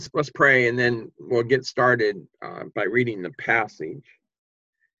let's pray, and then we'll get started by reading the passage,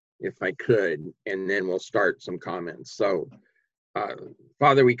 if I could, and then we'll start some comments. So,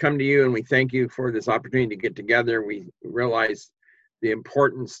 Father, we come to you and we thank you for this opportunity to get together. We realize the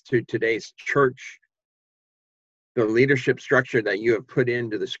importance to today's church, the leadership structure that you have put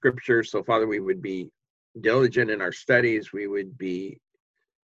into the scriptures. So, Father, we would be diligent in our studies. We would be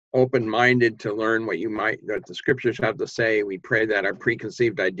open-minded to learn what the scriptures have to say. We pray that our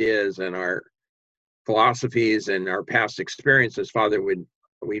preconceived ideas and our philosophies and our past experiences, Father,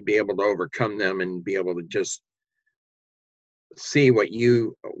 we'd be able to overcome them and be able to just see what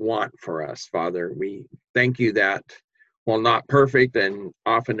you want for us, Father. We thank you that, while not perfect and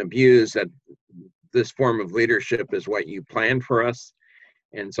often abused, that this form of leadership is what you planned for us.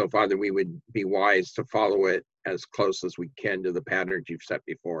 And so, Father, we would be wise to follow it as close as we can to the patterns you've set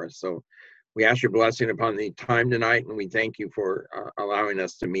before us. So we ask your blessing upon the time tonight, and we thank you for allowing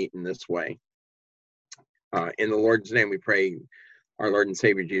us to meet in this way. In the Lord's name we pray, our Lord and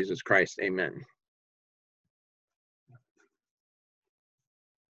Savior Jesus Christ. Amen.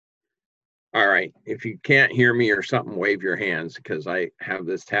 All right. If you can't hear me or something, wave your hands, because I have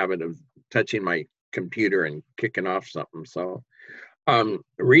this habit of touching my computer and kicking off something. So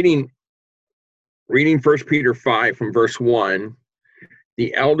reading 1 Peter 5 from verse 1,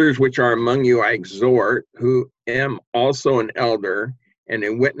 the elders which are among you I exhort, who am also an elder and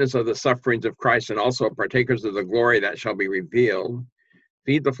a witness of the sufferings of Christ, and also partakers of the glory that shall be revealed.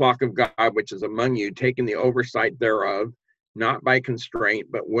 Feed the flock of God which is among you, taking the oversight thereof, not by constraint,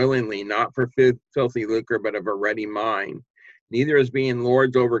 but willingly, not for filthy lucre, but of a ready mind, neither as being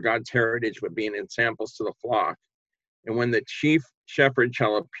lords over God's heritage, but being ensamples to the flock. And when the chief shepherd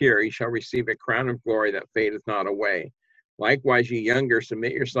shall appear, he shall receive a crown of glory that fadeth not away. Likewise, ye younger,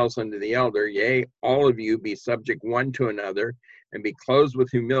 submit yourselves unto the elder. Yea, all of you be subject one to another, and be clothed with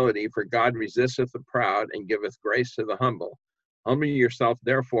humility, for God resisteth the proud, and giveth grace to the humble. Humble yourself,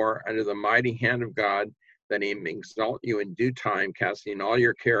 therefore, under the mighty hand of God, that he may exalt you in due time, casting all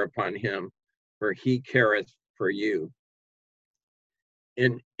your care upon him, for he careth for you.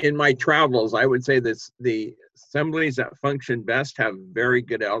 In my travels, I would say this: the assemblies that function best have very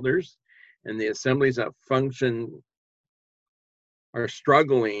good elders, and the assemblies that are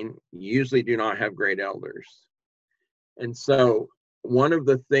struggling usually do not have great elders. And so one of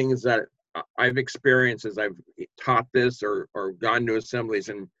the things that I've experienced as I've taught this or gone to assemblies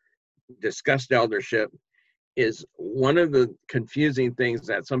and discussed eldership is, one of the confusing things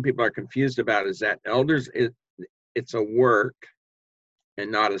that some people are confused about is that elders, it's a work and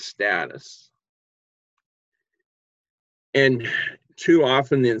not a status. And too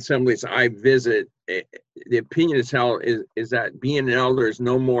often the assemblies I visit, the opinion is held is that being an elder is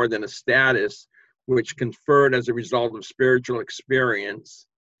no more than a status which conferred as a result of spiritual experience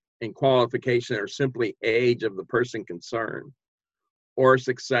and qualification, or simply age of the person concerned, or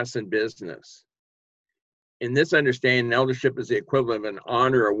success in business. In this understanding, eldership is the equivalent of an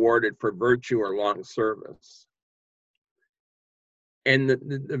honor awarded for virtue or long service. And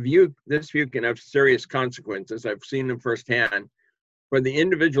this view can have serious consequences. I've seen them firsthand. For the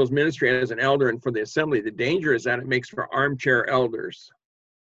individual's ministry as an elder and for the assembly, the danger is that it makes for armchair elders.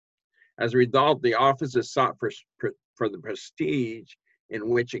 As a result, the office is sought for the prestige in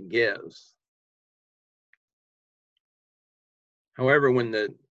which it gives. However, when the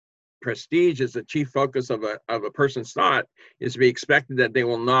prestige is the chief focus of a person's thought, is to be expected that they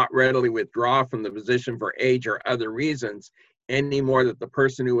will not readily withdraw from the position for age or other reasons, any more that the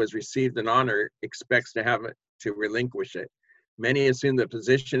person who has received an honor expects to have it to relinquish it. Many assume the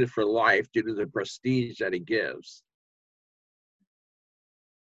position is for life due to the prestige that it gives.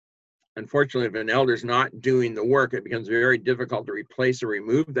 Unfortunately, if an elder is not doing the work, it becomes very difficult to replace or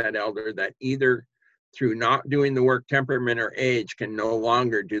remove that elder that either through not doing the work, temperament, or age can no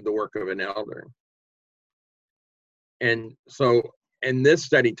longer do the work of an elder. And so in this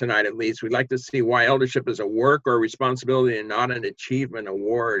study tonight, at least, we'd like to see why eldership is a work or a responsibility and not an achievement,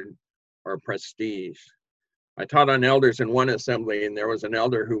 award, or prestige. I taught on elders in one assembly, and there was an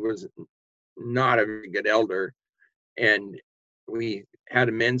elder who was not a very good elder. And we had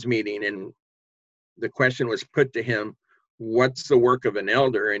a men's meeting, and the question was put to him, what's the work of an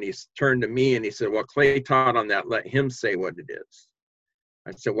elder? And he turned to me and he said, well, Clay taught on that. Let him say what it is.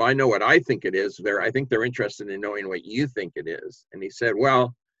 I said, well, I know what I think it is. I think they're interested in knowing what you think it is. And he said,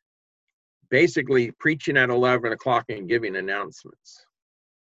 well, basically preaching at 11 o'clock and giving announcements.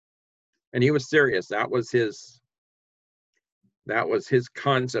 And he was serious. That was his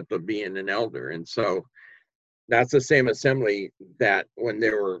concept of being an elder. And so that's the same assembly that when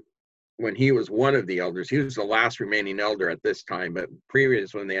they were when he was one of the elders, he was the last remaining elder at this time, but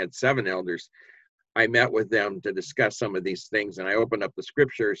previous when they had 7 elders, I met with them to discuss some of these things, and I opened up the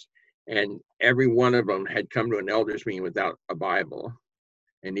scriptures, and every one of them had come to an elders meeting without a Bible.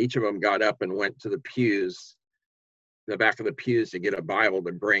 And each of them got up and went to the pews, the back of the pews, to get a Bible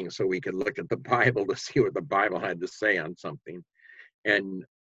to bring so we could look at the Bible to see what the Bible had to say on something. And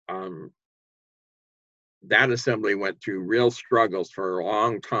that assembly went through real struggles for a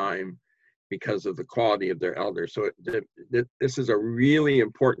long time because of the quality of their elders. So this is a really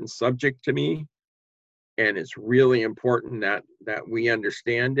important subject to me, and it's really important that we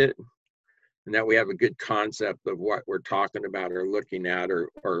understand it and that we have a good concept of what we're talking about or looking at,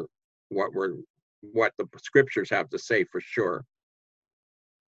 or what the scriptures have to say for sure.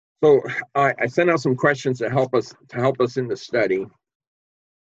 So I sent out some questions to help us in the study,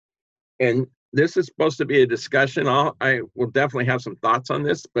 and this is supposed to be a discussion. I will definitely have some thoughts on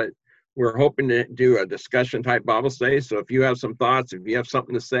this, but we're hoping to do a discussion type Bible study. So if you have some thoughts, if you have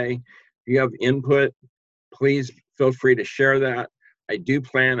something to say, if you have input, please feel free to share that. I do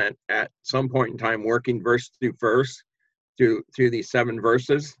plan at some point in time working verse through verse through these 7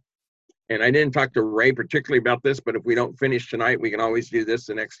 verses. And I didn't talk to Ray particularly about this, but if we don't finish tonight, we can always do this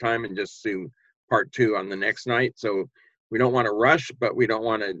the next time and just do part 2 on the next night. So we don't want to rush, but we don't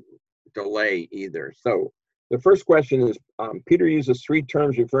want to delay either. So the first question is, Peter uses 3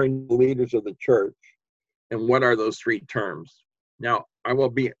 terms referring to leaders of the church. And what are those 3 terms? Now, I will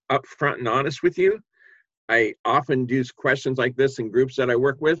be upfront and honest with you. I often do questions like this in groups that I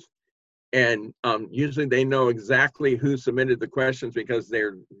work with, and usually they know exactly who submitted the questions because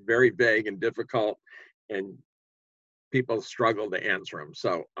they're very vague and difficult, and people struggle to answer them.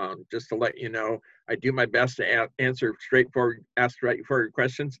 So just to let you know, I do my best to ask straightforward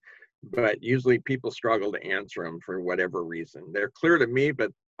questions, but usually people struggle to answer them for whatever reason. They're clear to me,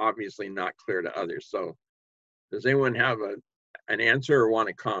 but obviously not clear to others. So does anyone have an answer or want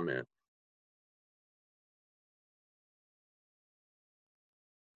to comment?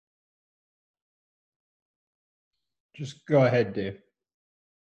 Just go ahead, Dave.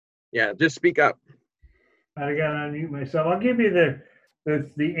 Yeah, just speak up. I gotta unmute myself. I'll give you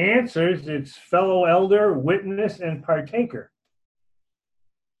the answers. It's fellow elder, witness, and partaker.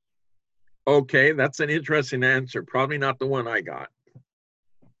 Okay, that's an interesting answer. Probably not the one I got.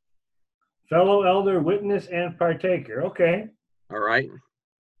 Fellow elder, witness, and partaker. Okay. All right.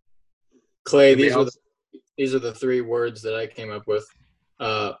 Clay, these are the 3 words that I came up with.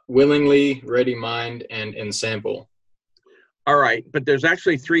 Willingly, ready mind, and ensample. All right, but there's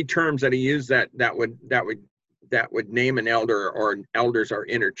actually 3 terms that he used that would name an elder, or elders are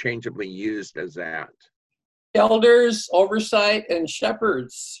interchangeably used as that. Elders, oversight, and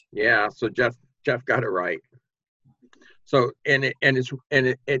shepherds. Yeah, so Jeff got it right. So it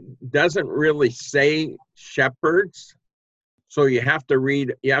doesn't really say shepherds. So you have to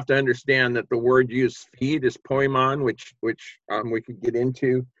understand that the word used, feed, is poimon, which we could get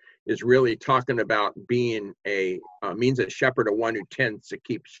into, is really talking about being means a shepherd, or one who tends to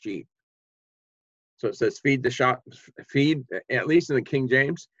keep sheep. So it says feed, at least in the King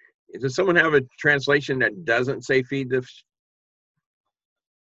James. Does someone have a translation that doesn't say feed the?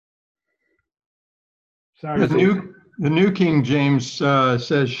 Sorry. The New King James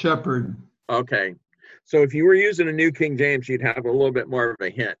says shepherd. Okay. So if you were using a New King James, you'd have a little bit more of a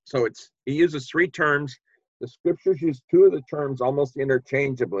hint. So he uses 3 terms. The scriptures use 2 of the terms almost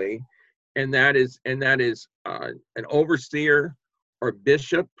interchangeably, and that is an overseer or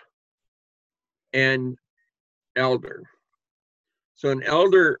bishop and elder. So an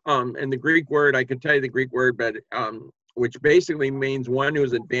elder, and the Greek word, I could tell you the Greek word, but which basically means one who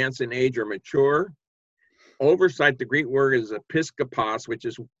is advanced in age or mature. Oversight, the Greek word is episkopos,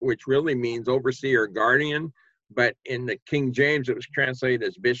 which really means overseer or guardian, but in the King James it was translated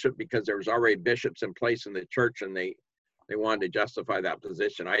as bishop because there was already bishops in place in the church, and they wanted to justify that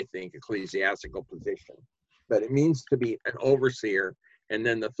position, I think, ecclesiastical position. But it means to be an overseer. And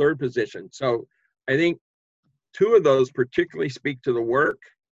then the third position. So I think 2 of those particularly speak to the work.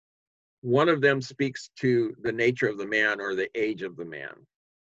 One of them speaks to the nature of the man or the age of the man.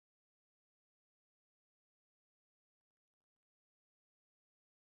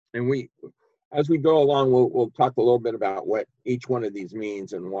 And as we go along, we'll talk a little bit about what each one of these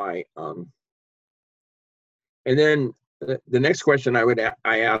means and why. And then the next question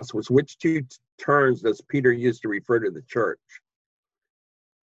I asked was, which 2 terms does Peter use to refer to the church?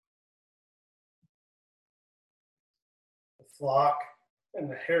 The flock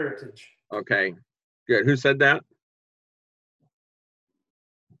and the heritage. Okay, good. Who said that?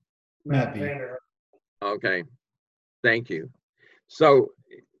 Matt B. Vander. Okay, thank you. So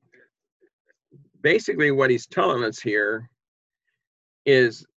basically what he's telling us here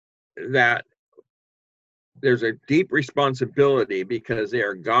is that there's a deep responsibility because they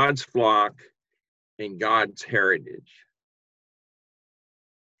are God's flock and God's heritage.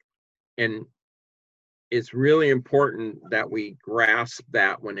 And it's really important that we grasp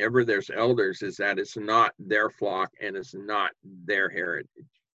that whenever there's elders, is that it's not their flock and it's not their heritage.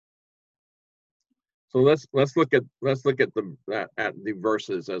 So let's look at the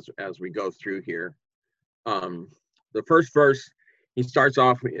verses as we go through here. The first verse, he starts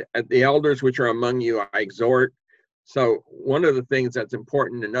off at the elders which are among you, I exhort. So one of the things that's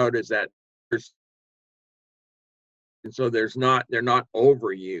important to note is that they're not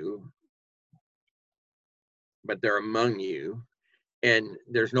over you, but they're among you, and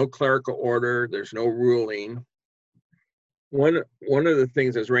there's no clerical order, there's no ruling. One of the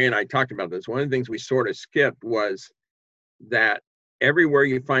things, as Ray and I talked about this, one of the things we sort of skipped was that everywhere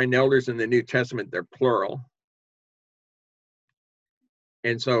you find elders in the New Testament, they're plural.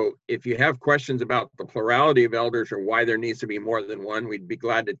 And so if you have questions about the plurality of elders or why there needs to be more than one, we'd be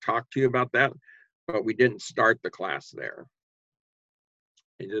glad to talk to you about that, but we didn't start the class there.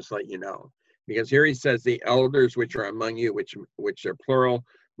 And just let you know. Because here he says the elders which are among you, which are plural.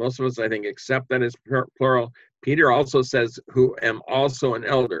 Most of us, I think, accept that as plural. Peter also says, who am also an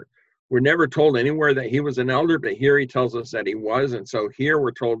elder. We're never told anywhere that he was an elder, but here he tells us that he was. And so here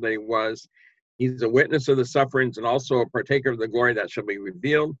we're told that he was. He's a witness of the sufferings and also a partaker of the glory that shall be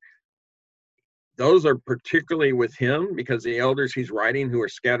revealed. Those are particularly with him because the elders he's writing who are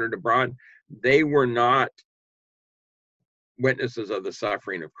scattered abroad, they were not witnesses of the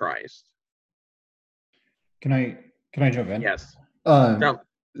suffering of Christ. Can I jump in? Yes. Jump.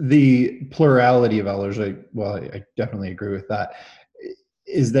 The plurality of elders, I definitely agree with that.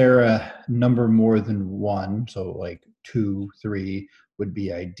 Is there a number more than one? So like 2, 3 would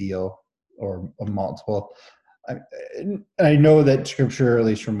be ideal, or a multiple. I know that scripture, at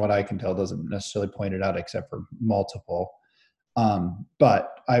least from what I can tell, doesn't necessarily point it out except for multiple.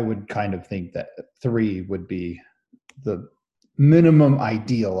 But I would kind of think that 3 would be the minimum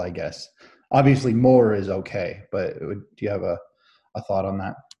ideal, I guess. Obviously more is okay, but do you have a thought on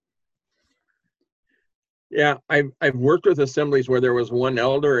that? Yeah, I've worked with assemblies where there was one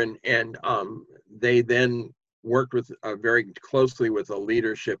elder and they then worked with very closely with a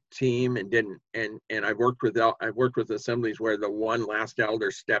leadership team and I've worked with assemblies where the one last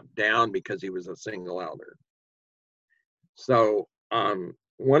elder stepped down because he was a single elder. So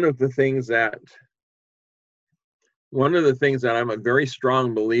one of the things that I'm a very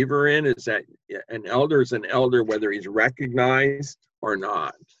strong believer in is that an elder is an elder whether he's recognized or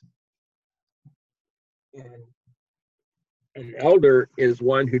not. And an elder is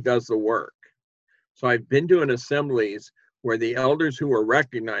one who does the work. So I've been to assemblies where the elders who were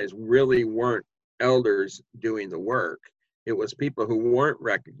recognized really weren't elders doing the work. It was people who weren't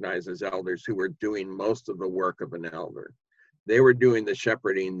recognized as elders who were doing most of the work of an elder. They were doing the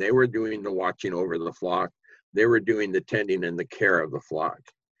shepherding, they were doing the watching over the flock, they were doing the tending and the care of the flock.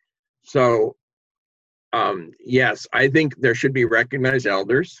 So yes, I think there should be recognized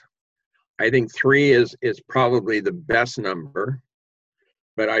elders. I think 3 is probably the best number,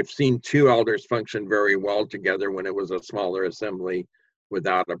 but I've seen 2 elders function very well together when it was a smaller assembly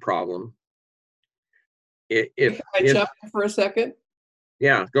without a problem. Can I jump in for a second?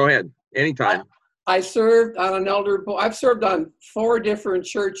 Yeah, go ahead. Anytime. I served on an elder board. I've served on 4 different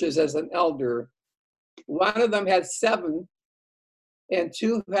churches as an elder. One of them had 7, and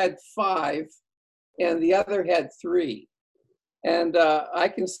 2 had 5, and the other had 3. And I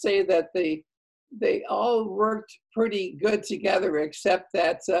can say that they all worked pretty good together, except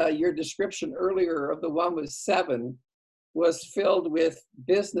that your description earlier of the one with 7 was filled with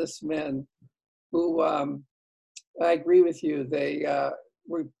businessmen who, I agree with you, they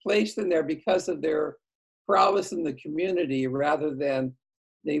were placed in there because of their prowess in the community rather than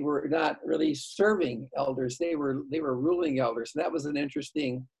they were not really serving elders. They were ruling elders. And that was an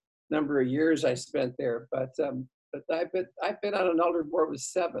interesting number of years I spent there. But I've been on an elder board with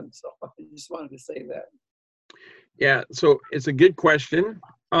 7, so I just wanted to say that. Yeah, so it's a good question.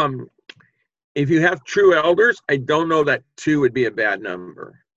 If you have true elders, I don't know that 2 would be a bad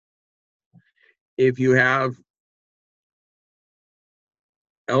number. If you have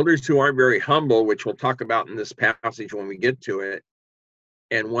elders who aren't very humble, which we'll talk about in this passage when we get to it,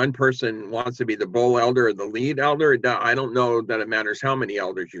 and one person wants to be the bull elder or the lead elder, I don't know that it matters how many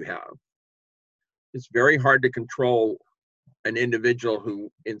elders you have. It's very hard to control an individual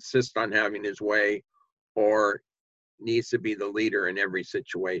who insists on having his way or needs to be the leader in every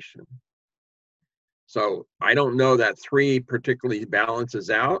situation. So I don't know that 3 particularly balances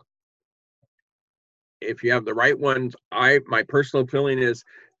out. if you have the right ones, my personal feeling is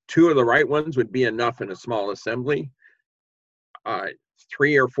 2 of the right ones would be enough in a small assembly.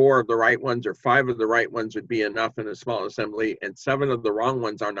 3 or 4 of the right ones or 5 of the right ones would be enough in a small assembly, and 7 of the wrong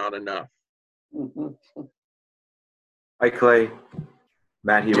ones are not enough. Hi, Clay.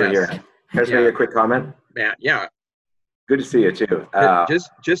 Matt Heber Yes. here. Can I just make a quick comment? Matt, yeah. Good to see you too.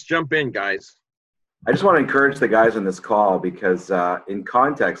 Just jump in, guys. I just want to encourage the guys on this call because in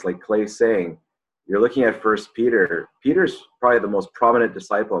context, like Clay's saying, you're looking at First Peter. Peter's probably the most prominent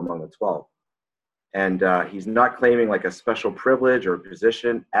disciple among the 12. And he's not claiming like a special privilege or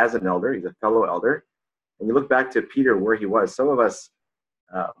position as an elder. He's a fellow elder. And you look back to Peter, where he was. Some of us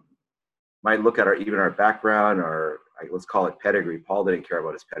might look at even our background or let's call it pedigree. Paul didn't care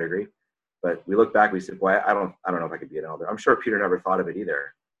about his pedigree. But we look back, we said, boy, I don't know if I could be an elder. I'm sure Peter never thought of it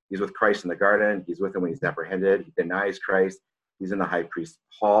either. He's with Christ in the garden. He's with him when he's apprehended. He denies Christ. He's in the high priest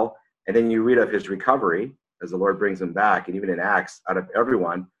hall. And then you read of his recovery as the Lord brings him back. And even in Acts, out of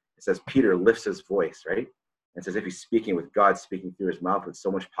everyone, it says Peter lifts his voice, right? It's as if he's speaking with God speaking through his mouth with so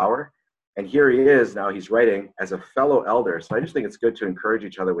much power. And here he is now, he's writing as a fellow elder. So I just think it's good to encourage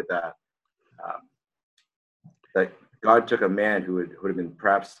each other with that. That God took a man who would have been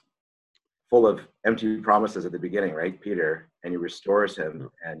perhaps full of empty promises at the beginning, right, Peter, and he restores him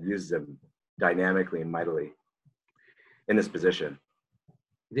and uses him dynamically and mightily in this position.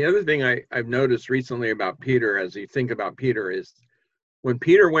 The other thing I've noticed recently about Peter, as you think about Peter, is when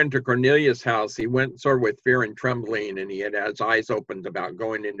Peter went to Cornelius' house, he went sort of with fear and trembling, and he had his eyes opened about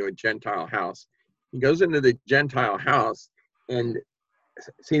going into a Gentile house. He goes into the Gentile house and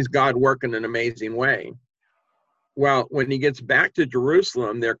sees God work in an amazing way. Well, when he gets back to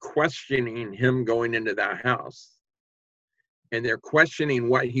Jerusalem, they're questioning him going into that house. And they're questioning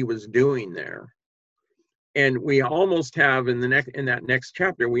what he was doing there. And we almost have in that next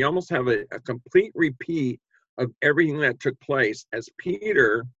chapter, we almost have a complete repeat of everything that took place as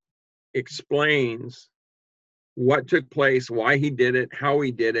Peter explains what took place, why he did it, how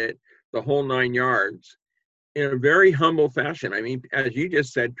he did it, the whole 9 yards. In a very humble fashion. I mean, as you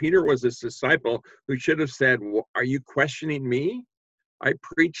just said, Peter was this disciple who should have said, are you questioning me? I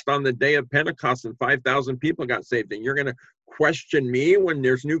preached on the day of Pentecost and 5,000 people got saved. And you're going to question me when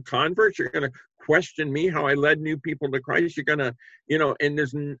there's new converts? You're going to question me how I led new people to Christ? You're going to, and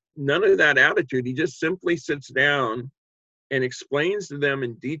there's none of that attitude. He just simply sits down and explains to them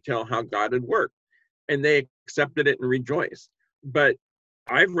in detail how God had worked. And they accepted it and rejoiced. But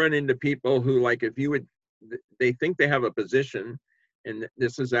I've run into people who, like, they think they have a position, and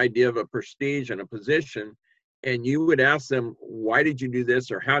this is the idea of a prestige and a position, and you would ask them, why did you do this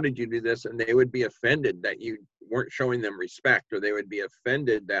or how did you do this? And they would be offended that you weren't showing them respect, or they would be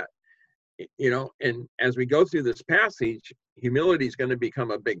offended that, and as we go through this passage, humility is going to become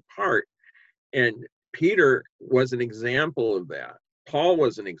a big part. And Peter was an example of that. Paul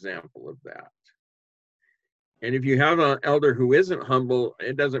was an example of that. And if you have an elder who isn't humble,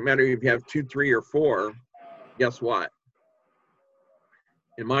 it doesn't matter if you have 2, 3, or 4. Guess what?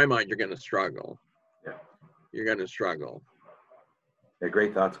 In my mind, you're going to struggle. Yeah. You're going to struggle. Yeah,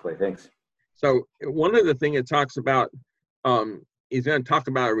 great thoughts, Clay. Thanks. So one of the things it talks about, he's going to talk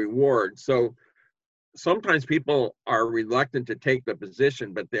about a reward. So sometimes people are reluctant to take the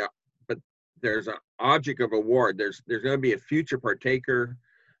position, but there's an object of award. There's going to be a future partaker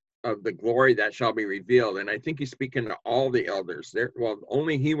of the glory that shall be revealed. And I think he's speaking to all the elders.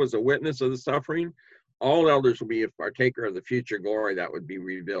 Only he was a witness of the suffering. All elders will be a partaker of the future glory that would be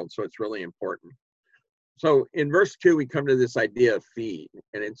revealed. So it's really important. So in verse 2, we come to this idea of feed.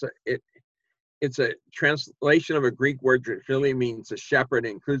 And it's a translation of a Greek word that really means a shepherd. It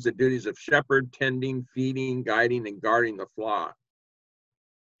includes the duties of shepherd, tending, feeding, guiding, and guarding the flock.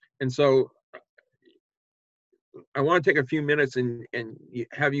 And so I want to take a few minutes and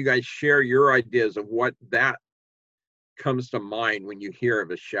have you guys share your ideas of what that comes to mind when you hear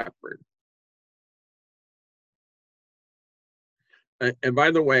of a shepherd. And by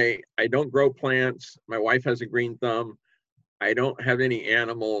the way, I don't grow plants. My wife has a green thumb. I don't have any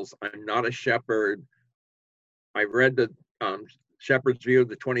animals. I'm not a shepherd. I read the Shepherd's View of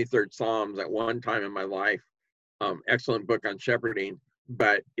the 23rd Psalms at one time in my life. Excellent book on shepherding.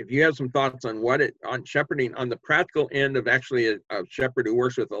 But if you have some thoughts on on shepherding, on the practical end of actually a shepherd who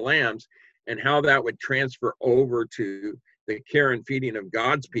works with the lambs and how that would transfer over to the care and feeding of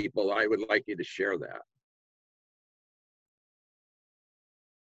God's people, I would like you to share that.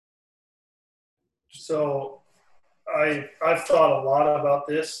 So I've thought a lot about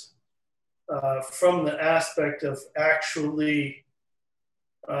this from the aspect of actually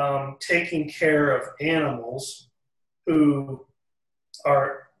taking care of animals who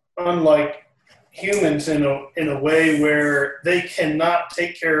are unlike humans in a way where they cannot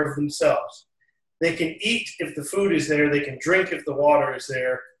take care of themselves. They can eat if the food is there. They can drink if the water is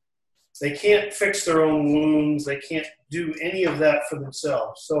there. They can't fix their own wounds. They can't do any of that for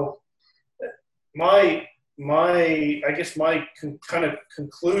themselves. So my kind of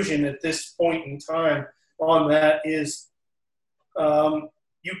conclusion at this point in time on that is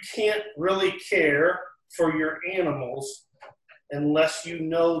you can't really care for your animals unless you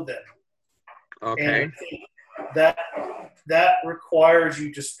know them. Okay. And I think that requires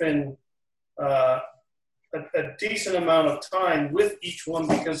you to spend a decent amount of time with each one,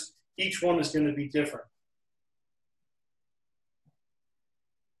 because each one is going to be different.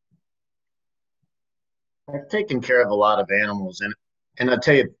 I've taken care of a lot of animals, and I'll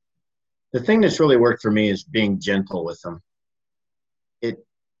tell you, the thing that's really worked for me is being gentle with them.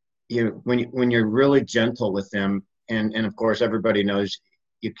 When you're really gentle with them, and of course everybody knows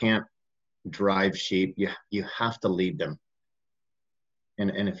you can't drive sheep. You have to lead them,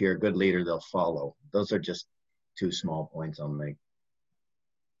 and if you're a good leader, they'll follow. Those are just two small points I'll make.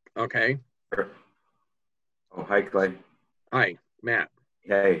 Okay. Oh, hi, Clay. Hi, Matt.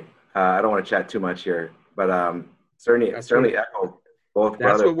 Hey, I don't want to chat too much here, but certainly echo both That's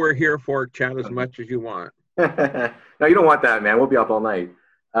brothers. what we're here for. Chat as much as you want. No, you don't want that, man. We'll be up all night.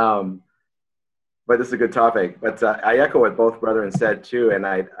 But this is a good topic. But I echo what both brethren said too, and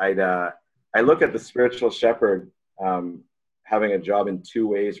I look at the spiritual shepherd having a job in two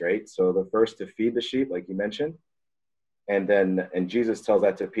ways, right? So the first, to feed the sheep, like you mentioned, and Jesus tells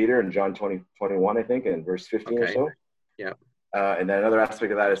that to Peter in John 20:21, I think, in verse 15 or so. Yeah. And then another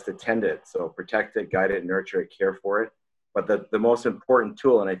aspect of that is to tend it, so protect it, guide it, nurture it, care for it. But the most important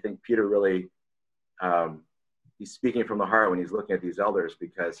tool, and I think Peter really, he's speaking from the heart when he's looking at these elders,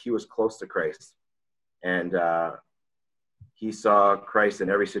 because he was close to Christ, and he saw Christ in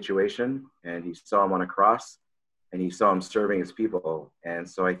every situation, and he saw him on a cross, and he saw him serving his people. And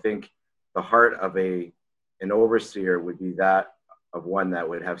so I think the heart of an overseer would be that of one that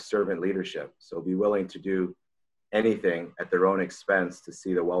would have servant leadership. So be willing to do anything at their own expense to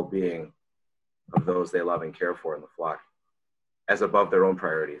see the well-being of those they love and care for in the flock, as above their own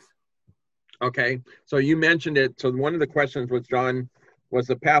priorities. Okay. So you mentioned it. So one of the questions was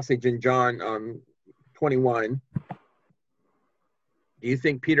the passage in John 21. Do you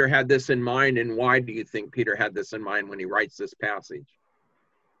think Peter had this in mind, and why do you think Peter had this in mind when he writes this passage?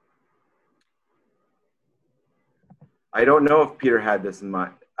 I don't know if Peter had this in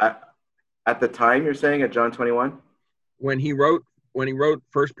mind. At the time, you're saying, at John 21? When he wrote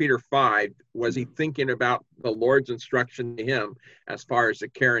 1 Peter 5, was he thinking about the Lord's instruction to him as far as the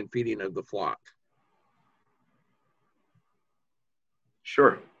care and feeding of the flock?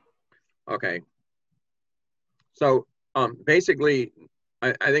 Sure. Okay. So basically,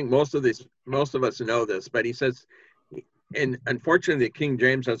 I think most of us know this, but he says, and unfortunately, the King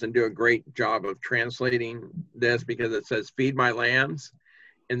James doesn't do a great job of translating this, because it says, feed my lambs.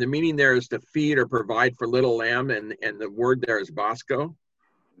 And the meaning there is to feed or provide for little lamb, and the word there is bosco.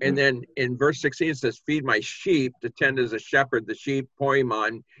 And then in verse 16, it says, feed my sheep, to tend as a shepherd the sheep,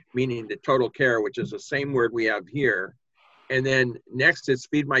 poimon, meaning the total care, which is the same word we have here. And then next it's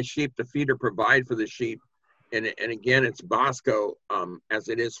feed my sheep, to feed or provide for the sheep. And again, it's bosco, as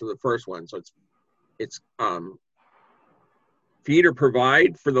it is for the first one. So it's feed or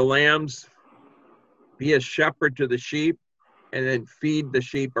provide for the lambs, be a shepherd to the sheep, and then feed the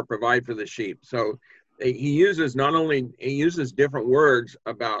sheep or provide for the sheep. So he uses different words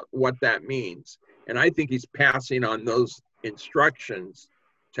about what that means. And I think he's passing on those instructions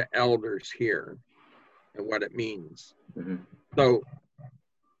to elders here and what it means. Mm-hmm. So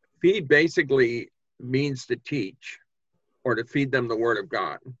feed basically means to teach, or to feed them the word of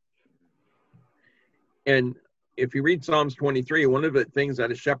God. And if you read Psalms 23, one of the things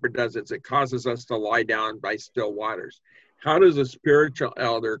that a shepherd does is it causes us to lie down by still waters. How does a spiritual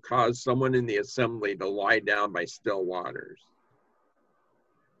elder cause someone in the assembly to lie down by still waters?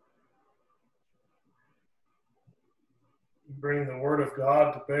 Bring the word of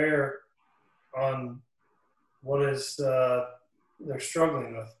God to bear on what is they're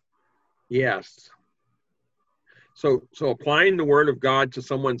struggling with. Yes. So applying the word of God to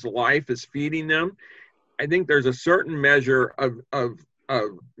someone's life is feeding them. I think there's a certain measure of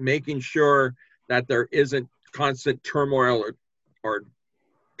making sure that there isn't constant turmoil or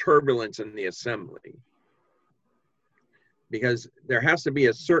turbulence in the assembly, because there has to be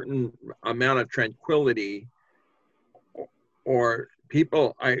a certain amount of tranquility. Or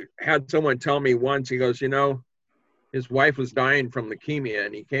people, I had someone tell me once, he goes, his wife was dying from leukemia,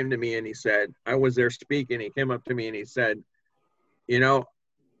 and he came to me and he said, I was there speaking, he came up to me and he said,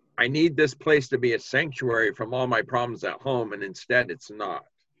 I I need this place to be a sanctuary from all my problems at home, and instead it's not.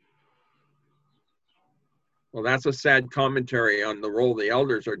 Well, that's a sad commentary on the role the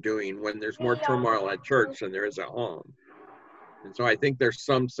elders are doing when there's more turmoil at church than there is at home. And so I think there's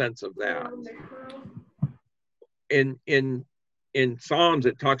some sense of that. In Psalms,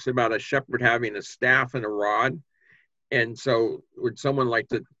 it talks about a shepherd having a staff and a rod. And so would someone like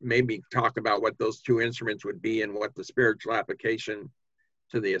to maybe talk about what those two instruments would be and what the spiritual application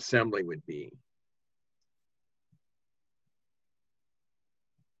to the assembly would be?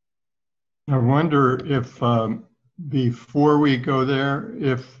 I wonder if, before we go there,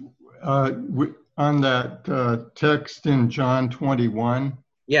 if on that text in John 21,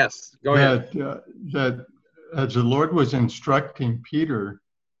 Yes, go ahead. that as the Lord was instructing Peter,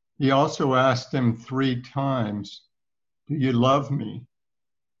 he also asked him 3 times, "Do you love me?"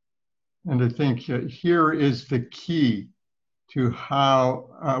 And I think here is the key to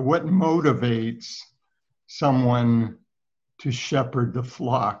how, what motivates someone to shepherd the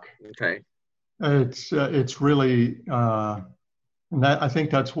flock. Okay. It's really, and that, I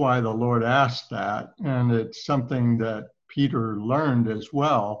think that's why the Lord asked that, and it's something that Peter learned as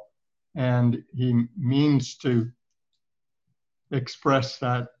well, and he means to express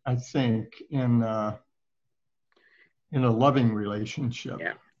that, I think, in a loving relationship.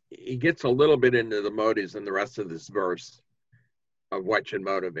 Yeah, he gets a little bit into the motives in the rest of this verse of what should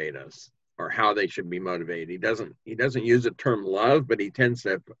motivate us or how they should be motivated. He doesn't use the term love, but he tends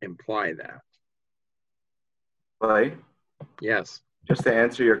to imply that. Clay, Yes. just to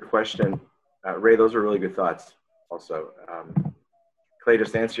answer your question, Ray, those are really good thoughts also. Clay,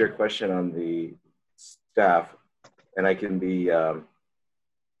 just to answer your question on the staff, and I can be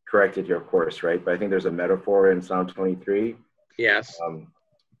corrected here, of course, right? But I think there's a metaphor in Psalm 23. Yes.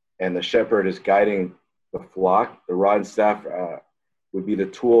 And the shepherd is guiding the flock. The rod and staff would be the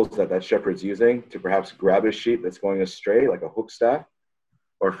tools that shepherd's using to perhaps grab his sheep that's going astray, like a hook staff,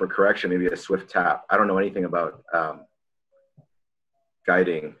 or for correction, maybe a swift tap. I don't know anything about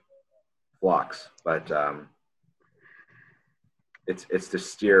guiding flocks, but it's to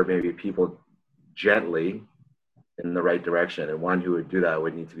steer maybe people gently in the right direction. And one who would do that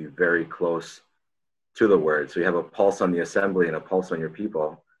would need to be very close to the word. So you have a pulse on the assembly and a pulse on your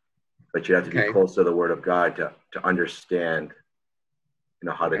people, but you have to be close to the word of God to understand,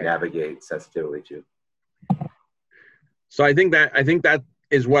 how to navigate sensitively to. So I think that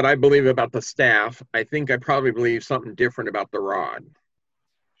is what I believe about the staff. I think I probably believe something different about the rod.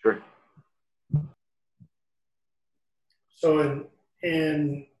 Sure. So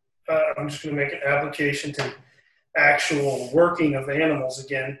I'm just going to make an application to actual working of animals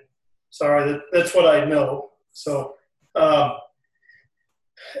again. Sorry, that's what I know. So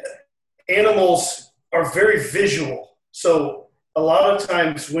animals are very visual. So a lot of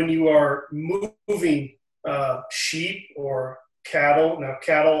times when you are moving sheep or cattle, now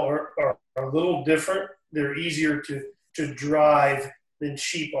cattle are a little different. They're easier to drive than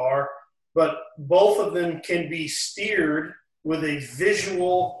sheep are, but both of them can be steered with a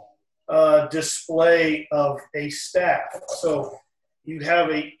visual display of a staff. So you have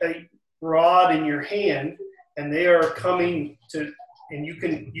a rod in your hand, and they are coming to, and you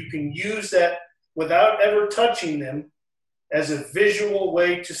can use that without ever touching them as a visual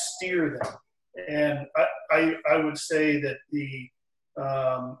way to steer them. And I would say that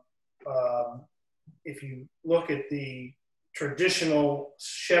if you look at the traditional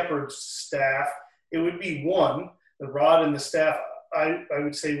shepherd's staff, it would be one. The rod and the staff, I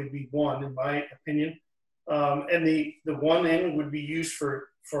would say, would be one, in my opinion. And the one end would be used for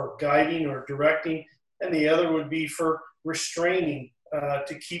guiding or directing, and the other would be for restraining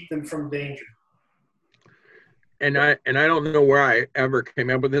to keep them from danger. And I don't know where I ever came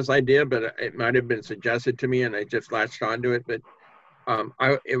up with this idea, but it might have been suggested to me, and I just latched onto it. But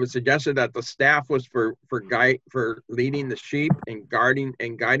it was suggested that the staff was for leading the sheep and guiding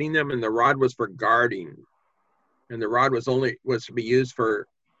them, and the rod was for guarding, and the rod was to be used for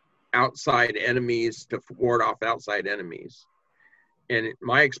outside enemies, to ward off outside enemies. And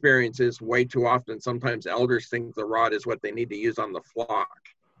my experience is way too often, sometimes elders think the rod is what they need to use on the flock.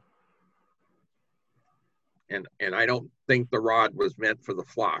 And I don't think the rod was meant for the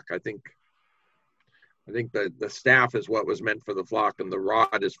flock. I think the staff is what was meant for the flock, and the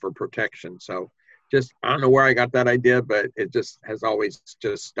rod is for protection. So just, I don't know where I got that idea, but it just has always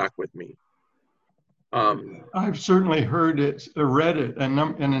just stuck with me. I've certainly heard it, read it in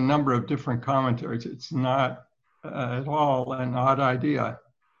a number of different commentaries. It's not at all an odd idea.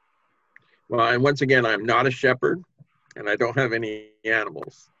 Well, and once again, I'm not a shepherd, and I don't have any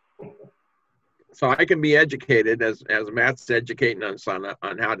animals. so I can be educated as Matt's educating us on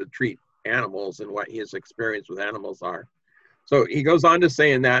how to treat animals and what his experience with animals are. So he goes on to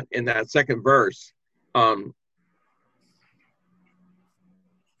say in that second verse,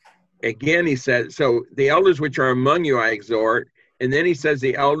 again, he said, so the elders which are among you I exhort, and then he says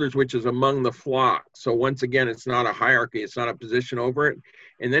the elders which is among the flock. So once again, it's not a hierarchy, it's not a position over it.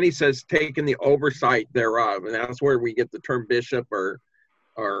 And then he says, taking the oversight thereof, and that's where we get the term bishop or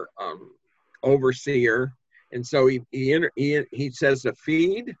overseer. And so he says to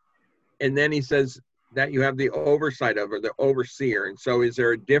feed, and then he says that you have the oversight of, or the overseer. And so is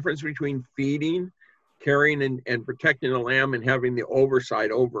there a difference between feeding, caring and protecting the lamb, and having the oversight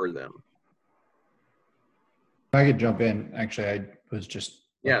over them? If I could jump in, actually, I was just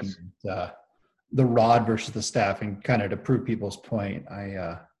yes the rod versus the staff, and kind of to prove people's point,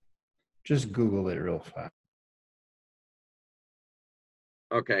 I just Googled it real fast.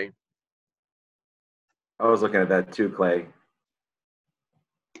 Okay. I was looking at that too, Clay.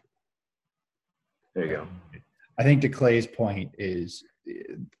 There you go. I think to Clay's point is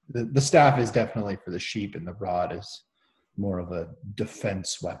the staff is definitely for the sheep, and the rod is more of a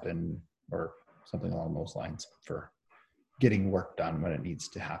defense weapon or something along those lines for getting work done when it needs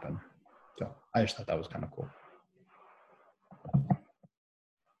to happen. So I just thought that was kind of cool.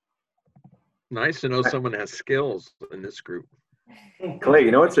 Nice to know someone has skills in this group. Clay,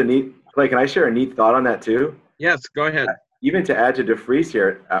 you know what's Clay, can I share a neat thought on that too? Yes, go ahead. Even to add to DeFries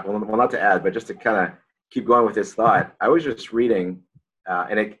here, well, not to add, but just to kind of keep going with this thought, I was just reading,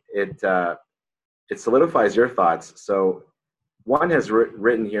 and it solidifies your thoughts. So one has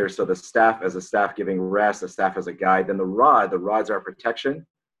written here, so the staff as a staff giving rest, the staff as a guide, then the rods are protection,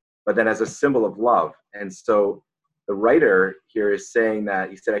 but then as a symbol of love. And so the writer here is saying that,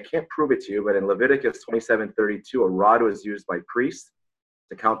 he said, I can't prove it to you, but in Leviticus 27:32, a rod was used by priests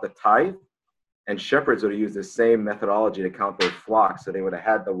to count the tithe, and shepherds would have used the same methodology to count their flocks. So they would have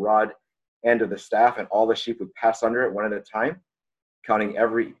had the rod end of the staff, and all the sheep would pass under it one at a time, counting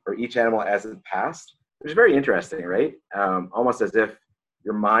each animal as it passed. It was very interesting, right? Almost as if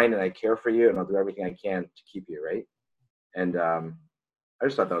you're mine and I care for you and I'll do everything I can to keep you, right? And I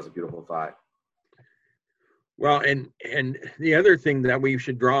just thought that was a beautiful thought. Well, and the other thing that we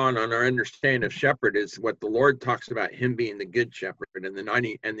should draw on our understanding of shepherd is what the Lord talks about, him being the good shepherd, and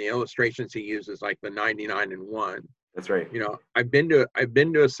the illustrations he uses, like the 99 and 1. That's right. You know, I've been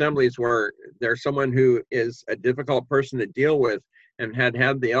to assemblies where there's someone who is a difficult person to deal with, and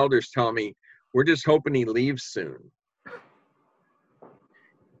had the elders tell me, we're just hoping he leaves soon.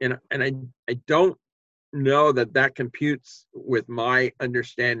 And I don't know that computes with my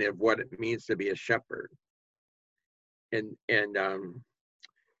understanding of what it means to be a shepherd. And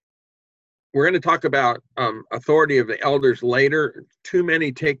we're going to talk about authority of the elders later. Too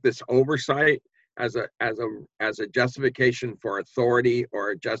many take this oversight as a justification for authority or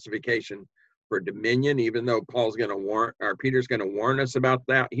a justification for dominion, even though Peter's going to warn us about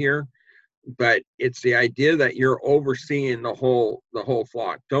that here. But it's the idea that you're overseeing the whole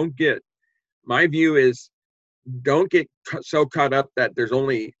flock. My view is, don't get so caught up that there's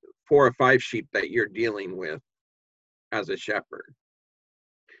only 4 or 5 sheep that you're dealing with as a shepherd.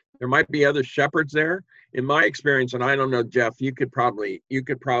 There might be other shepherds there. In my experience, and I don't know, Jeff, you could probably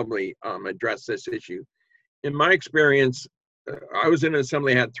address this issue. In my experience, I was in an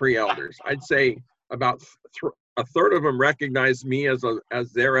assembly, had 3 elders. I'd say about a third of them recognized me as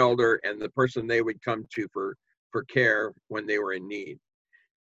their elder and the person they would come to for care when they were in need.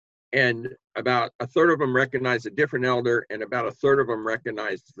 And about a third of them recognized a different elder, and about a third of them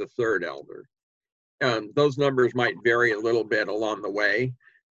recognized the third elder. Those numbers might vary a little bit along the way.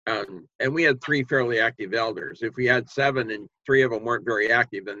 And we had 3 fairly active elders. If we had 7 and 3 of them weren't very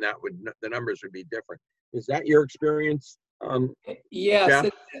active, then the numbers would be different. Is that your experience? Yes, Jeff?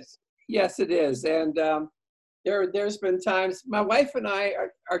 it is. Yes, it is. And there's been times, my wife and I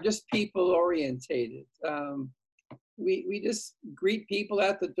are just people orientated. We just greet people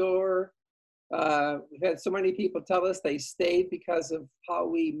at the door. We've had so many people tell us they stayed because of how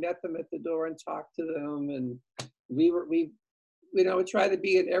we met them at the door and talked to them. And we try to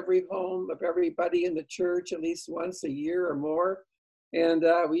be at every home of everybody in the church at least once a year or more. And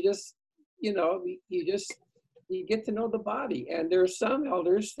we just, you get to know the body. And there are some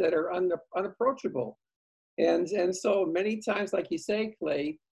elders that are unapproachable. And so many times, like you say,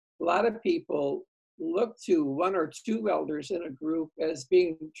 Clay, a lot of people look to 1 or 2 elders in a group as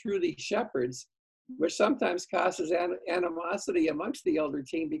being truly shepherds, which sometimes causes animosity amongst the elder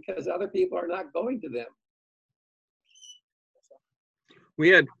team because other people are not going to them. We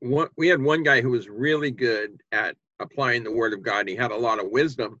had one guy who was really good at applying the word of God. He had a lot of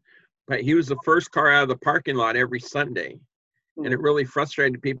wisdom, but he was the first car out of the parking lot every Sunday. And it really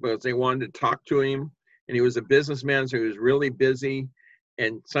frustrated people because they wanted to talk to him. And he was a businessman, so he was really busy.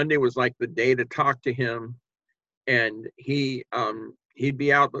 And Sunday was like the day to talk to him. And he'd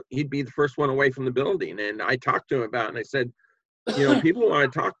be the first one away from the building. And I talked to him about it, and I said, you know, people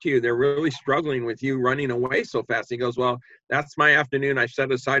want to talk to you. They're really struggling with you running away so fast. He goes, well, that's my afternoon I set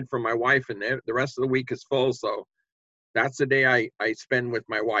aside for my wife, and the rest of the week is full. So that's the day I spend with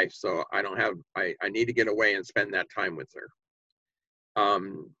my wife. So I need to get away and spend that time with her.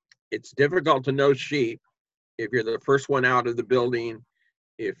 It's difficult to know sheep if you're the first one out of the building,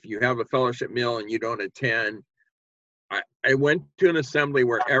 if you have a fellowship meal and you don't attend. I went to an assembly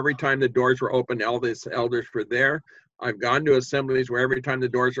where every time the doors were open, all the elders were there. I've gone to assemblies where every time the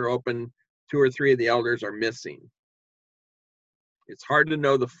doors are open, 2 or 3 of the elders are missing. It's hard to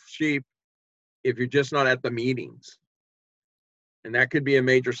know the sheep if you're just not at the meetings. And that could be a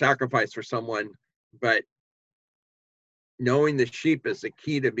major sacrifice for someone, but knowing the sheep is the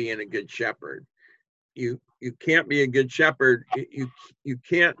key to being a good shepherd. You can't be a good shepherd. You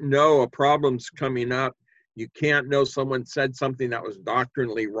can't know a problem's coming up. You can't know someone said something that was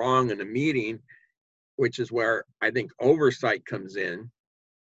doctrinally wrong in a meeting, which is where I think oversight comes in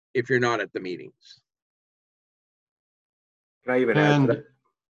if you're not at the meetings. Can I even add to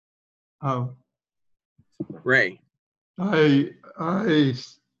that? Ray. I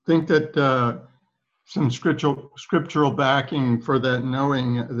think that some scriptural backing for that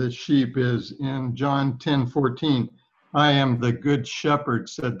knowing the sheep is in John 10:14. I am the good shepherd,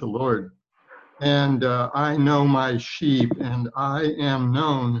 said the Lord, and I know my sheep, and I am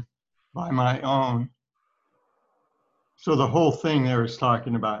known by my own. So the whole thing there is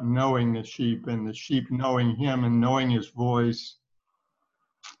talking about knowing the sheep and the sheep knowing him and knowing his voice.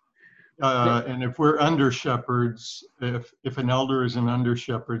 And if we're under shepherds, if an elder is an under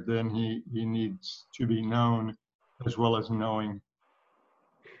shepherd, then he needs to be known as well as knowing.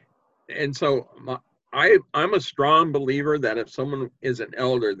 And so I'm a strong believer that if someone is an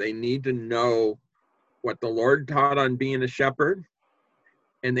elder, they need to know what the Lord taught on being a shepherd,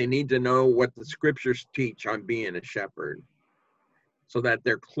 and they need to know what the scriptures teach on being a shepherd, so that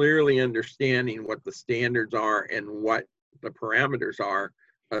they're clearly understanding what the standards are and what the parameters are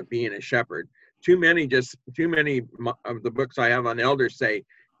of being a shepherd. Too many of the books I have on elders say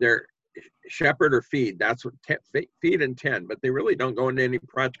they're shepherd or feed. That's what feed and tend, but they really don't go into any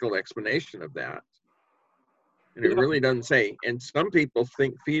practical explanation of that. And it really doesn't say. And some people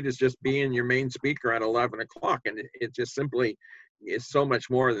think feed is just being your main speaker at 11 o'clock, and it just simply is so much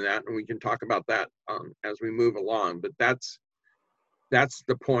more than that. And we can talk about that as we move along. But that's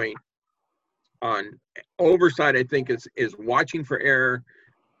the point. On oversight, I think is watching for error,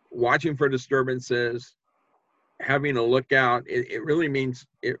 watching for disturbances, having a lookout. It really means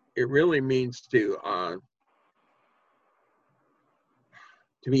to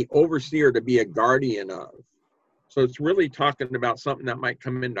be overseer, to be a guardian of. So it's really talking about something that might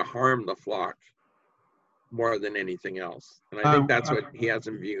come in to harm the flock more than anything else. And I think that's what he has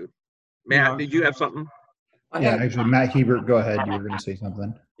in view. Matt, did you have something? Yeah, actually, Matt Hebert, go ahead. You were going to say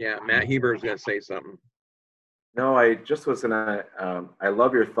something. Yeah, Matt Hebert was going to say something. No, I just was going to, I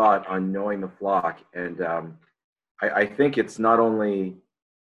love your thought on knowing the flock. And I think it's not only,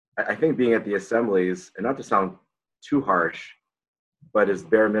 I think being at the assemblies, and not to sound too harsh, but it's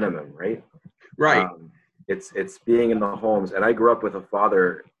bare minimum, right? Right. It's being in the homes. And I grew up with a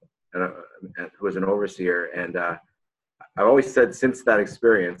father who was an overseer. And I've always said since that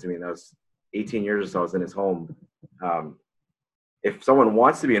experience, I mean, that was 18 years or so I was in his home. If someone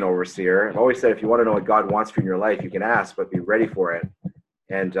wants to be an overseer, I've always said, if you want to know what God wants for you in your life, you can ask, but be ready for it.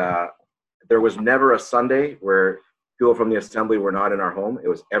 And there was never a Sunday where people from the assembly were not in our home. It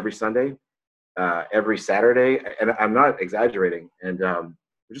was every Sunday, every Saturday. And I'm not exaggerating. And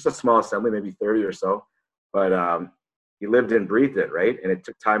just a small assembly, maybe 30 or so. But he lived and breathed it, right? And it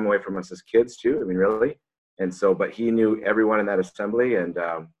took time away from us as kids too. I mean, really. And so, but he knew everyone in that assembly and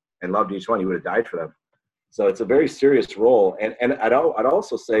loved each one. He would have died for them. So it's a very serious role. And I'd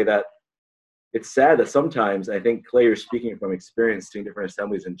also say that it's sad that sometimes, I think, Clay, you're speaking from experience seeing different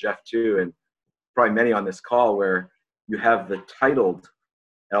assemblies, and Jeff too, and probably many on this call, where you have the titled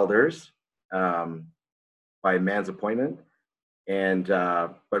elders by man's appointment. And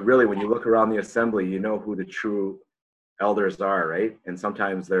but really, when you look around the assembly, you know who the true elders are, right? And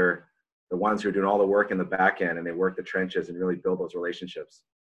sometimes they're the ones who are doing all the work in the back end, and they work the trenches and really build those relationships.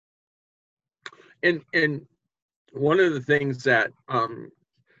 And one of the things that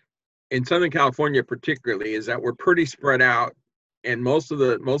in Southern California particularly is that we're pretty spread out, and most of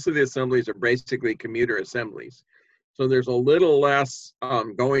the assemblies are basically commuter assemblies. So there's a little less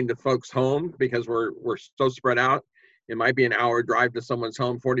going to folks' home because we're so spread out. It might be an hour drive to someone's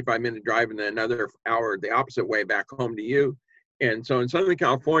home, 45-minute drive, and then another hour the opposite way back home to you. And so in Southern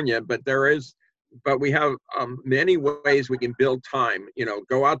California, but we have many ways we can build time. You know,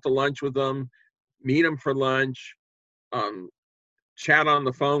 go out to lunch with them, meet them for lunch, chat on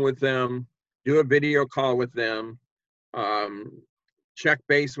the phone with them, do a video call with them, check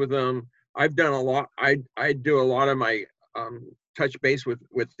base with them. I've done a lot. I do a lot of my touch base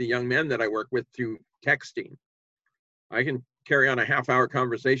with the young men that I work with through texting. I can carry on a half-hour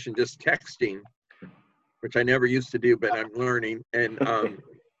conversation just texting, which I never used to do, but I'm learning. And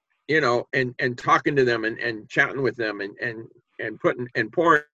you know, and talking to them and chatting with them and putting and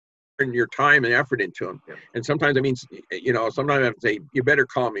pouring your time and effort into them. Yeah. And sometimes it means, you know, sometimes I have to say, you better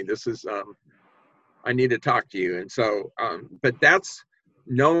call me. This is I need to talk to you. And so, but that's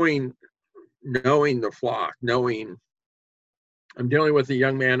knowing the flock, knowing. I'm dealing with a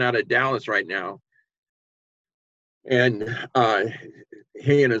young man out of Dallas right now, and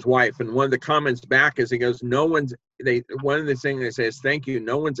he and his wife, and one of the comments back is he goes, one of the things they say is, thank you,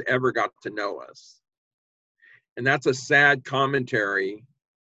 no one's ever got to know us. And that's a sad commentary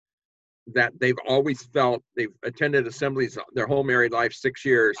that they've always felt. They've attended assemblies their whole married life, 6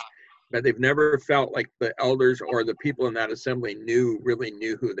 years, but they've never felt like the elders or the people in that assembly really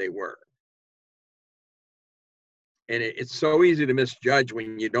knew who they were. And it's so easy to misjudge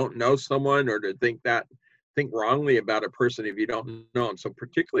when you don't know someone, or to think wrongly about a person if you don't know them. So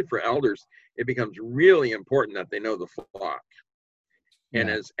particularly for elders, it becomes really important that they know the flock. And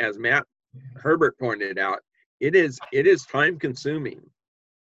as Matt Herbert pointed out, it is time consuming.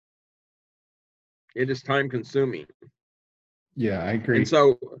 It is time consuming. Yeah, I agree. And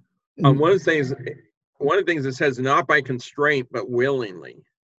so one of the things it says, not by constraint, but willingly.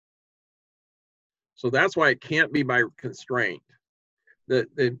 So that's why it can't be by constraint.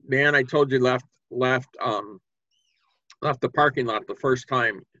 The man I told you left the parking lot the first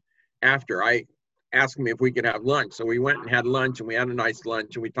time after I asked him if we could have lunch. So we went and had lunch, and we had a nice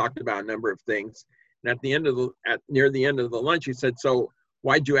lunch, and we talked about a number of things. And near the end of the lunch, he said, "So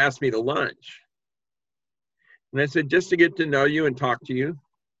why'd you ask me to lunch?" And I said, "Just to get to know you and talk to you."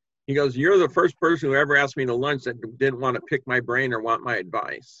 He goes, "You're the first person who ever asked me to lunch that didn't want to pick my brain or want my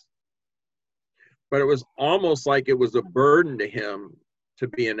advice." But it was almost like it was a burden to him to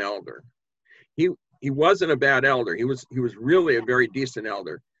be an elder. He wasn't a bad elder. He was really a very decent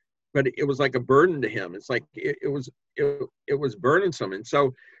elder, but it was like a burden to him. It's like it was burdensome. And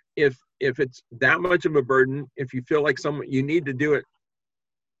so if it's that much of a burden, if you feel like you need to do it,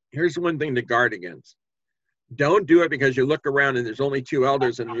 here's one thing to guard against. Don't do it because you look around and there's only 2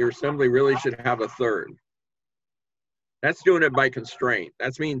 elders and your assembly really should have a 3rd. That's doing it by constraint.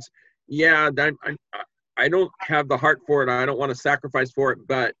 That means, yeah, I don't have the heart for it. I don't want to sacrifice for it,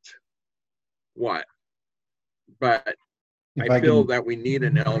 but what? But I feel that we need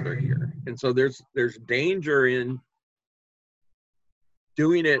an elder here. And so there's danger in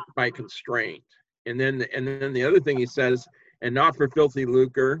doing it by constraint. And then the other thing he says, and not for filthy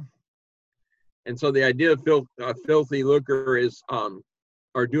lucre. And so the idea of filthy lucre is,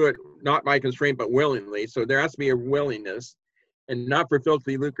 or do it not by constraint, but willingly. So there has to be a willingness, and not for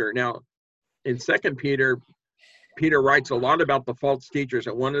filthy lucre. Now, in 2 Peter, Peter writes a lot about the false teachers,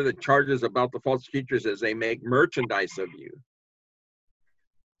 and one of the charges about the false teachers is they make merchandise of you.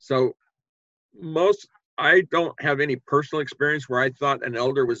 So I don't have any personal experience where I thought an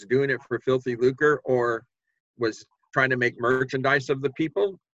elder was doing it for filthy lucre or was trying to make merchandise of the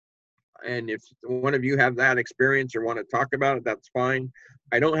people. And if one of you have that experience or want to talk about it, that's fine.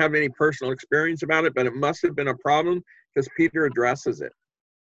 I don't have any personal experience about it, but it must have been a problem because Peter addresses it.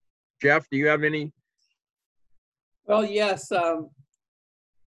 Jeff, do you have any? Well, yes. I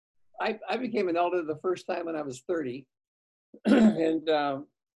became an elder the first time when I was 30. And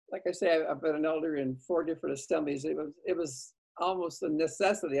like I say, I've been an elder in 4 different assemblies. It was almost a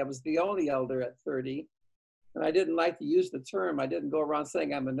necessity. I was the only elder at 30. And I didn't like to use the term. I didn't go around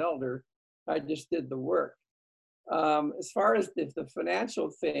saying I'm an elder. I just did the work. As far as the financial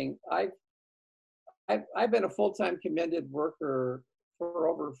thing, I've been a full-time commended worker for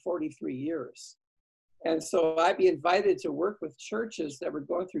over 43 years. And so I'd be invited to work with churches that were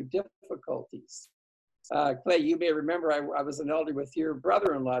going through difficulties. Clay, you may remember I was an elder with your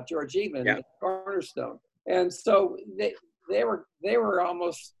brother-in-law, George Even, at Cornerstone. And so they were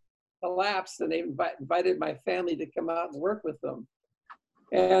almost collapsed, and they invited my family to come out and work with them.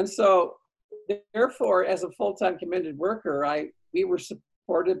 And so therefore, as a full-time commended worker, we were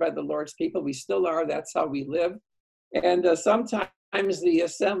supported by the Lord's people. We still are. That's how we live. And sometimes the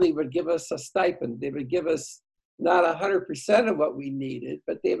assembly would give us a stipend. They would give us not 100% of what we needed,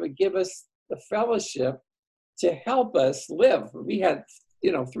 but they would give us the fellowship to help us live. We had,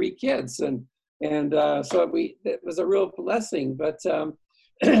 3 kids, and so it was a real blessing. But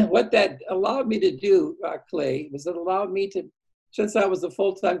what that allowed me to do, Clay, was it allowed me to, since I was a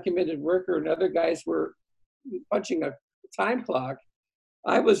full-time committed worker and other guys were punching a time clock,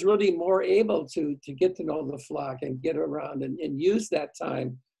 I was really more able to get to know the flock and get around and use that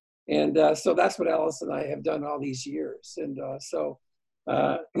time. And so that's what Alice and I have done all these years. And so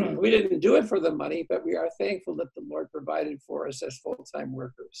we didn't do it for the money, but we are thankful that the Lord provided for us as full-time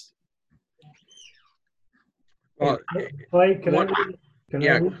workers. Well, Clay, can I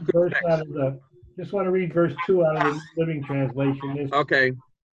read good verse text. out of just want to read verse 2 out of the Living Translation. Okay.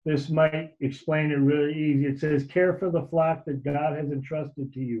 This might explain it really easy. It says, care for the flock that God has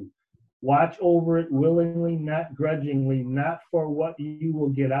entrusted to you. Watch over it willingly, not grudgingly, not for what you will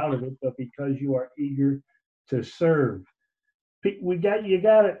get out of it, but because you are eager to serve. You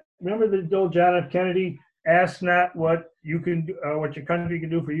got it. Remember the old John F. Kennedy, ask not what you can do, what your country can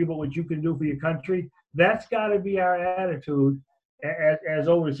do for you, but what you can do for your country. That's got to be our attitude as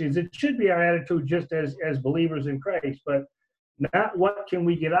overseers. It should be our attitude just as believers in Christ, but not what can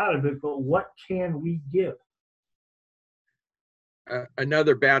we get out of it, but what can we give.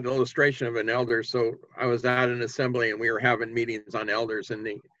 Another bad illustration of an elder. So I was at an assembly and we were having meetings on elders, and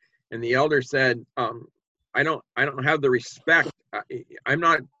the elder said, I don't have the respect. I'm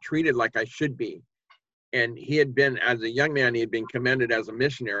not treated like I should be. And he had been, as a young man, he had been commended as a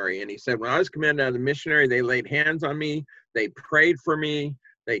missionary. And he said, when I was commended as a missionary, they laid hands on me, they prayed for me,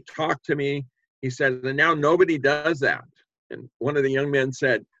 they talked to me. He said, and now nobody does that. And one of the young men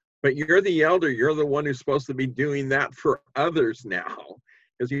said, but you're the elder, you're the one who's supposed to be doing that for others now.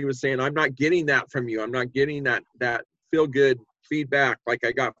 Because he was saying, I'm not getting that from you. I'm not getting that feel-good feedback like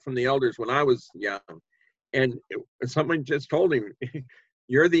I got from the elders when I was young. And someone just told him,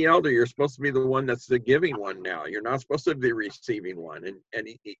 you're the elder, you're supposed to be the one that's the giving one now. You're not supposed to be the receiving one. And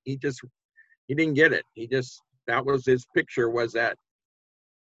he didn't get it. That was his picture, was that.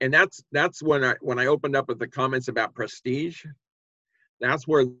 And that's when I opened up with the comments about prestige. That's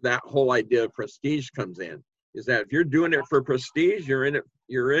where that whole idea of prestige comes in, is that if you're doing it for prestige, you're in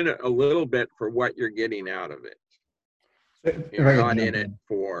it a little bit for what you're getting out of it. You're not in it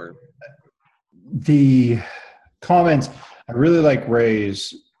for the comments. I really like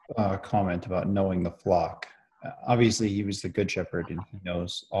Ray's comment about knowing the flock. Obviously, he was the good shepherd and he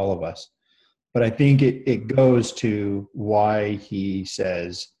knows all of us. But I think it goes to why he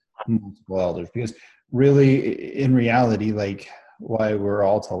says multiple elders, because really, in reality, like why we're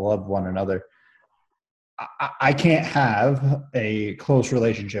all to love one another. I can't have a close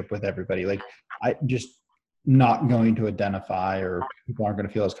relationship with everybody. Like I just not going to identify, or people aren't going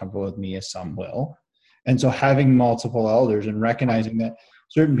to feel as comfortable with me as some will. And so having multiple elders and recognizing that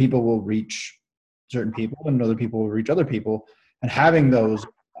certain people will reach certain people and other people will reach other people, and having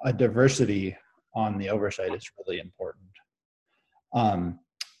a diversity on the oversight is really important.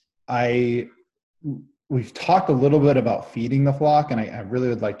 We've talked a little bit about feeding the flock, and I really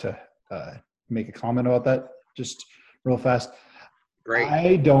would like to make a comment about that just real fast. Great.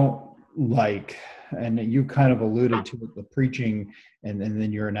 I don't like, and you kind of alluded to it, the preaching, and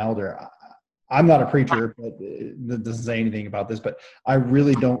then you're an elder. I'm not a preacher, but it doesn't say anything about this, but I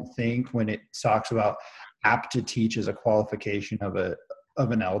really don't think when it talks about apt to teach as a qualification of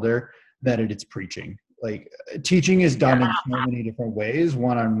an elder, that it's preaching. Like teaching is done in so many different ways,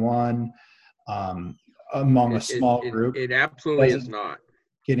 one-on-one, among a small group. It absolutely is not.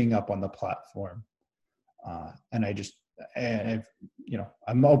 Getting up on the platform. And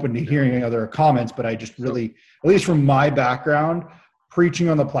I'm open to hearing other comments, but I just really, at least from my background, preaching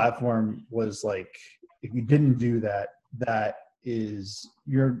on the platform was like, if you didn't do that, that is,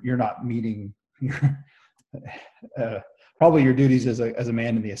 you're not meeting probably your duties as a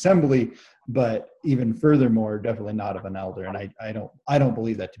man in the assembly, but even furthermore, definitely not of an elder. And I don't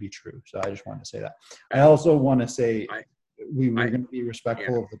believe that to be true. So I just wanted to say that. I also want to say we were going to be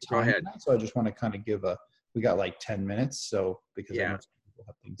respectful of the time. So I just want to kind of we got like 10 minutes. So because I know some people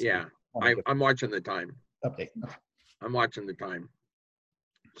have things. I'm watching the time. Update. I'm watching the time.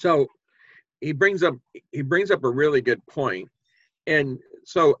 So he brings up a really good point. And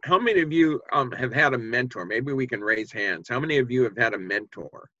so how many of you have had a mentor? Maybe we can raise hands. How many of you have had a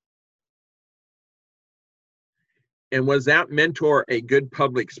mentor? And was that mentor a good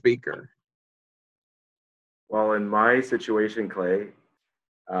public speaker? Well, in my situation, Clay,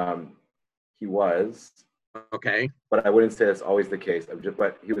 he was. Okay. But I wouldn't say that's always the case.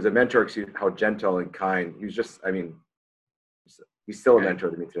 But he was a mentor, how gentle and kind. He was just, he's still a mentor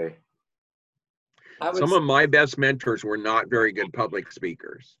to me today. Some of my best mentors were not very good public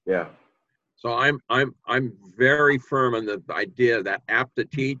speakers. Yeah. So I'm very firm on the idea that apt to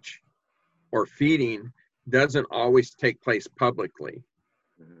teach or feeding doesn't always take place publicly.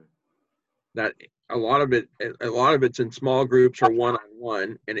 Mhm. That a lot of it's in small groups or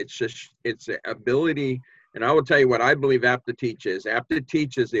one-on-one, and it's the ability. And I will tell you what I believe apt to teach is. Apt to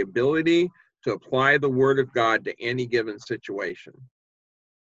teach is the ability to apply the Word of God to any given situation.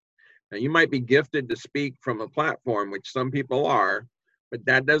 Now, you might be gifted to speak from a platform, which some people are, but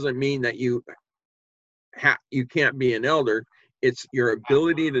that doesn't mean that you can't be an elder. It's your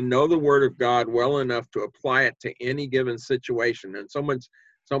ability to know the Word of God well enough to apply it to any given situation. And someone's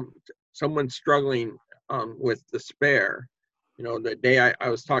struggling with despair. You know, the day I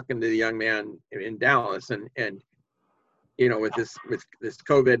was talking to the young man in Dallas, and you know, with this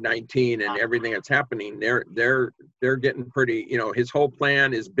COVID-19 and everything that's happening, they're getting pretty, you know, his whole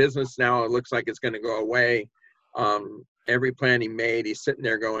plan, his business now, it looks like it's going to go away. Every plan he made, he's sitting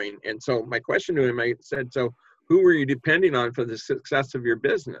there going, and so my question to him, I said, so who were you depending on for the success of your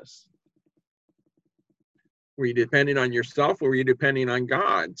business? Were you depending on yourself, or were you depending on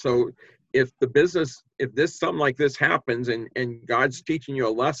God? So if something like this happens and God's teaching you a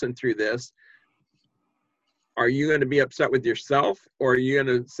lesson through this, are you going to be upset with yourself, or are you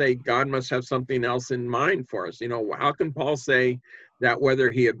going to say God must have something else in mind for us? You know, how can Paul say that whether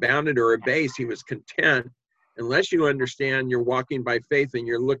he abounded or abased, he was content, unless you understand you're walking by faith and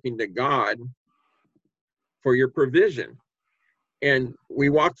you're looking to God for your provision? And we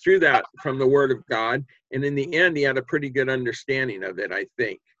walked through that from the Word of God, and in the end, he had a pretty good understanding of it, I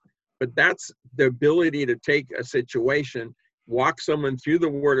think. But that's the ability to take a situation, walk someone through the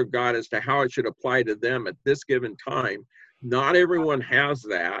Word of God as to how it should apply to them at this given time. Not everyone has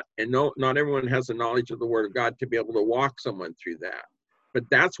that, and not everyone has the knowledge of the Word of God to be able to walk someone through that. But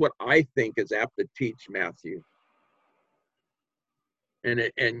that's what I think is apt to teach, Matthew. And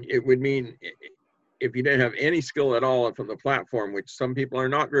it would mean, if you didn't have any skill at all from the platform, which some people are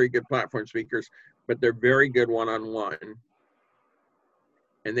not very good platform speakers, but they're very good one-on-one,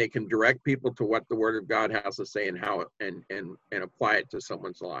 and they can direct people to what the Word of God has to say and how and apply it to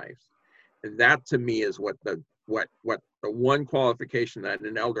someone's lives. And that, to me, is what the one qualification that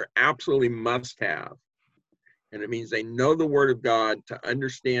an elder absolutely must have. And it means they know the Word of God to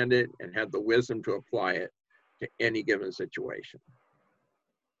understand it and have the wisdom to apply it to any given situation.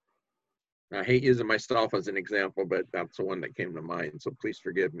 I hate using myself as an example, but that's the one that came to mind, so please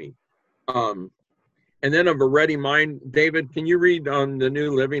forgive me. And then of a ready mind, David, can you read on the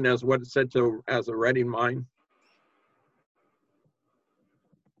New Living as what it said as a ready mind?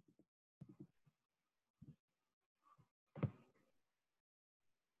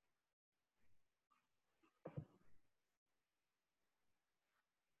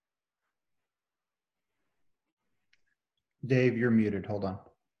 Dave, you're muted. Hold on.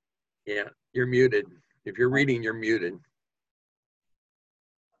 Yeah, you're muted. If you're reading, you're muted.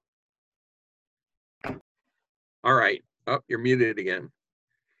 All right. Oh, you're muted again.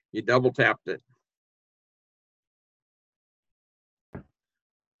 You double tapped it.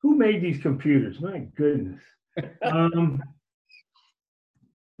 Who made these computers? My goodness.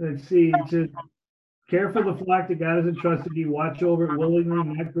 Let's see. It says, care for the flock that God has entrusted you. Watch over it willingly,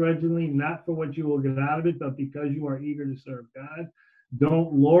 not grudgingly, not for what you will get out of it, but because you are eager to serve God.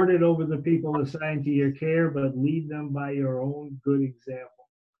 Don't lord it over the people assigned to your care, but lead them by your own good example.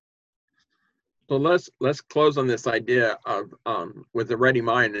 So let's close on this idea of with a ready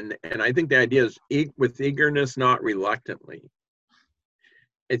mind, and I think the idea is with eagerness, not reluctantly.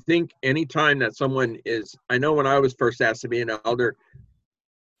 I think anytime that someone is, I know when I was first asked to be an elder,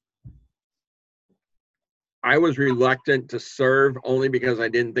 I was reluctant to serve only because I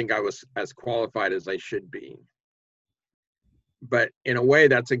didn't think I was as qualified as I should be. But in a way,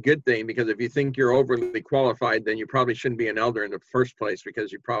 that's a good thing, because if you think you're overly qualified, then you probably shouldn't be an elder in the first place,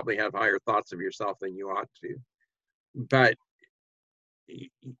 because you probably have higher thoughts of yourself than you ought to. But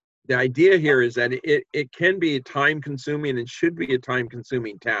the idea here is that it can be a time-consuming and should be a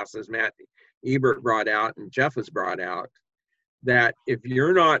time-consuming task, as Matt Ebert brought out and Jeff has brought out, that if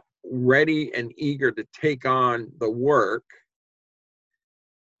you're not ready and eager to take on the work,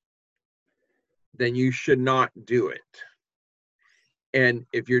 then you should not do it. And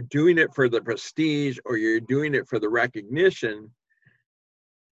if you're doing it for the prestige or you're doing it for the recognition,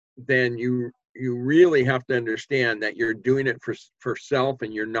 then you really have to understand that you're doing it for self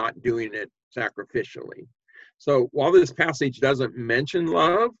and you're not doing it sacrificially. So while this passage doesn't mention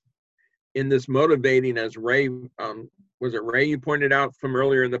love, in this motivating, as Ray, was it Ray you pointed out from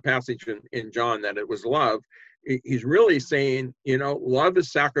earlier in the passage in John that it was love, he's really saying, you know, love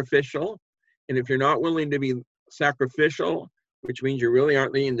is sacrificial. And if you're not willing to be sacrificial, which means you really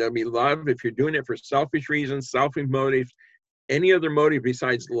aren't needing to be loved, if you're doing it for selfish reasons, selfish motives, any other motive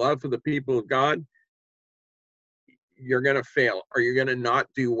besides love for the people of God, you're going to fail, or you're going to not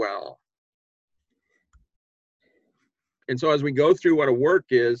do well. And so as we go through what a work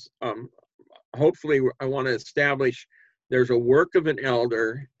is, hopefully I want to establish there's a work of an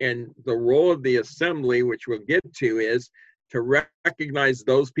elder, and the role of the assembly, which we'll get to, is to recognize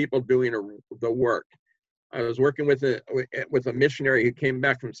those people doing the work. I was working with a missionary who came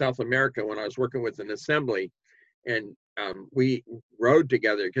back from South America when I was working with an assembly, and we rode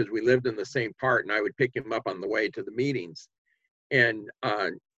together because we lived in the same part, and I would pick him up on the way to the meetings. And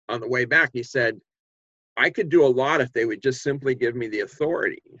on the way back, he said, I could do a lot if they would just simply give me the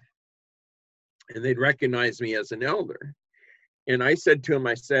authority, and they'd recognize me as an elder. And I said to him,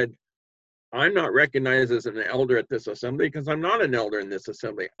 I said, I'm not recognized as an elder at this assembly because I'm not an elder in this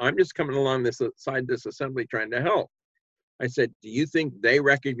assembly. I'm just coming along this side this assembly trying to help. I said, do you think they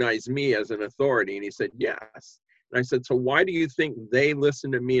recognize me as an authority? And he said, yes. And I said, so why do you think they listen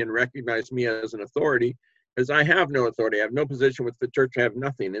to me and recognize me as an authority? Because I have no authority. I have no position with the church. I have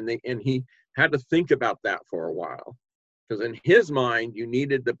nothing. And he had to think about that for a while. Because in his mind, you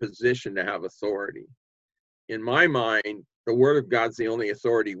needed the position to have authority. In my mind, the Word of God's the only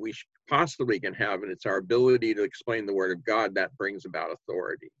authority we possibly can have, and it's our ability to explain the Word of God that brings about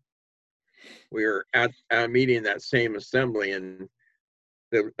authority. We were at a meeting in that same assembly, and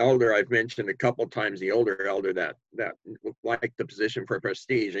the elder I've mentioned a couple times, the older elder that liked the position for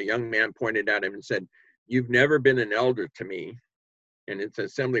prestige, a young man pointed at him and said, "You've never been an elder to me." And it's an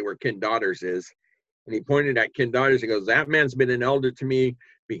assembly where Ken Daughters is. And he pointed at Ken Daughters and goes, "That man's been an elder to me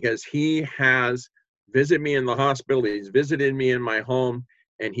because he has visited me in the hospital, he's visited me in my home,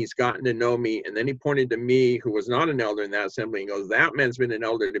 and he's gotten to know me." And then he pointed to me, who was not an elder in that assembly, and goes, "That man's been an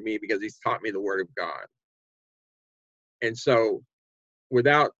elder to me because he's taught me the Word of God." And so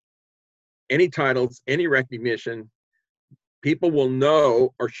without any titles, any recognition, people will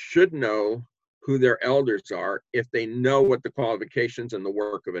know or should know who their elders are if they know what the qualifications and the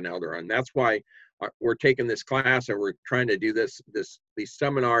work of an elder are. And that's why we're taking this class, and we're trying to do these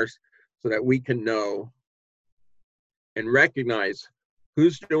seminars so that we can know and recognize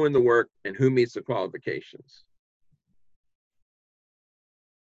who's doing the work and who meets the qualifications.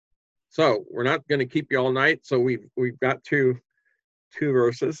 So we're not going to keep you all night. So we've got two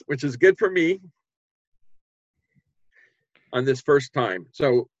verses, which is good for me on this first time.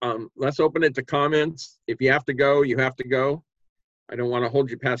 So let's open it to comments. If you have to go, you have to go. I don't want to hold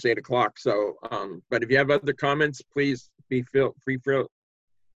you past 8 o'clock. So, but if you have other comments, please feel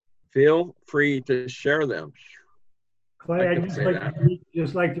free to share them. Clay, I'd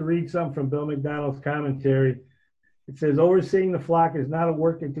just like to read some from Bill McDonald's commentary. It says, overseeing the flock is not a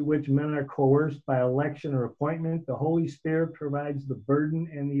work into which men are coerced by election or appointment. The Holy Spirit provides the burden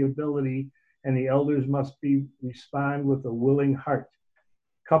and the ability, and the elders must respond with a willing heart.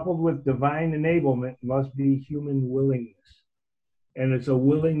 Coupled with divine enablement must be human willingness. And it's a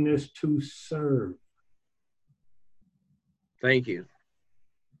willingness to serve. Thank you.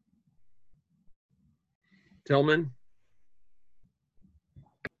 Tillman?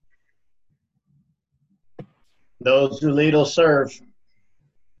 Those who lead will serve.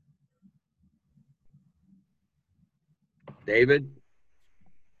 David?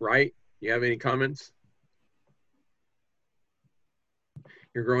 Right? You have any comments?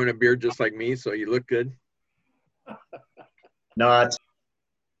 You're growing a beard just like me, so you look good. Not.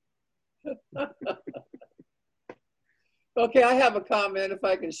 Okay, I have a comment if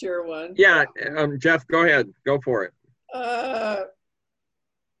I can share one. Yeah, Jeff, go ahead. Go for it.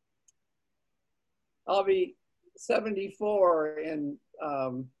 I'll be 74 in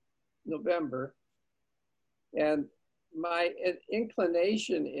November. And my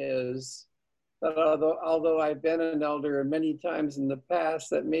inclination is that although I've been an elder many times in the past,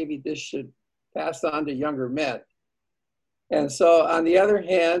 that maybe this should pass on to younger men. And so on the other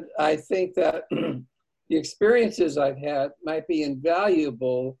hand, I think that the experiences I've had might be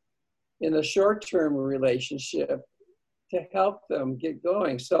invaluable in a short-term relationship to help them get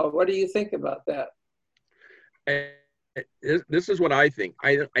going. So what do you think about that? This is what I think.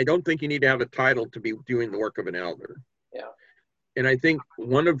 I don't think you need to have a title to be doing the work of an elder. Yeah. And I think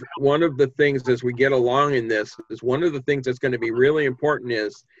one of the things as we get along in this is one of the things that's going to be really important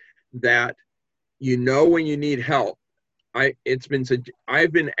is that you know when you need help.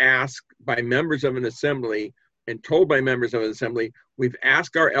 I've been asked by members of an assembly and told by members of an assembly, we've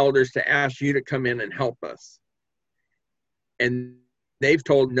asked our elders to ask you to come in and help us. And they've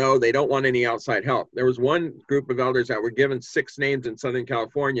told no, they don't want any outside help. There was one group of elders that were given 6 names in Southern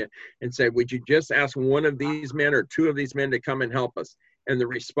California and said, would you just ask one of these men or 2 of these men to come and help us? And the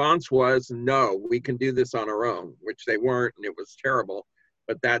response was, no, we can do this on our own, which they weren't, and it was terrible.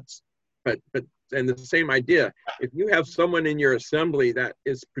 But and the same idea, if you have someone in your assembly that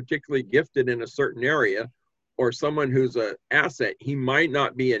is particularly gifted in a certain area, or someone who's an asset, he might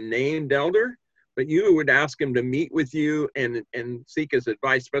not be a named elder, but you would ask him to meet with you and seek his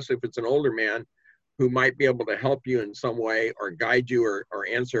advice, especially if it's an older man who might be able to help you in some way or guide you or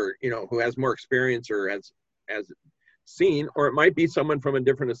answer, who has more experience or has seen, or it might be someone from a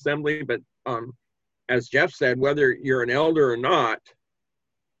different assembly. But as Jeff said, whether you're an elder or not,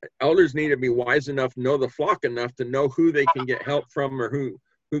 elders need to be wise enough, know the flock enough to know who they can get help from or who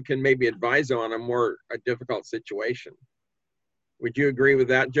can maybe advise them on a difficult situation. Would you agree with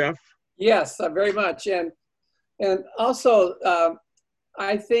that, Jeff? Yes, very much. And also,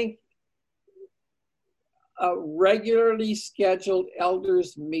 I think a regularly scheduled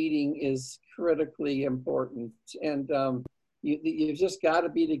elders meeting is critically important. And you've just got to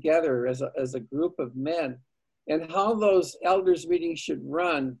be together as a group of men. And how those elders meetings should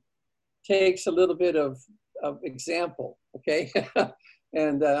run takes a little bit of example, okay?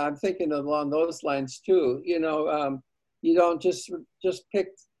 And I'm thinking along those lines too. You don't just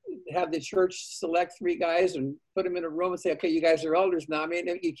have the church select 3 guys and put them in a room and say, okay, you guys are elders now. I mean,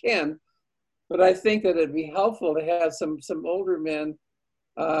 you can, but I think that it'd be helpful to have some older men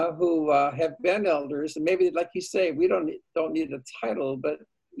who have been elders, and maybe, like you say, we don't need a title, but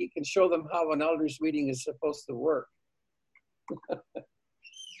you can show them how an elders meeting is supposed to work.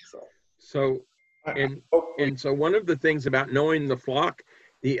 So one of the things about knowing the flock,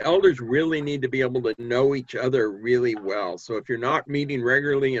 the elders really need to be able to know each other really well. So if you're not meeting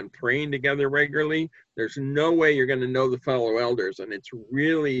regularly and praying together regularly, there's no way you're going to know the fellow elders. And it's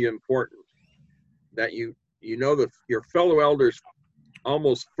really important that you know your fellow elders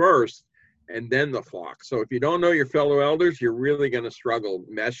almost first, and then the flock. So if you don't know your fellow elders, you're really going to struggle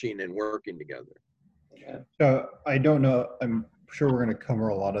meshing and working together. So I don't know, I'm sure we're going to cover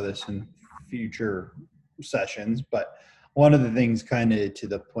a lot of this in future sessions, but one of the things kind of to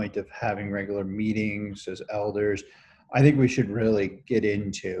the point of having regular meetings as elders, I think we should really get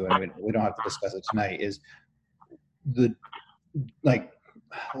into, I mean, we don't have to discuss it tonight, is the, like,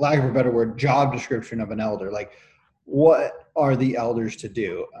 lack of a better word, job description of an elder. Like, what are the elders to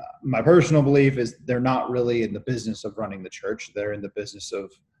do? My personal belief is they're not really in the business of running the church. They're in the business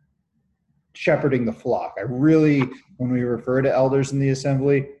of shepherding the flock. I really, when we refer to elders in the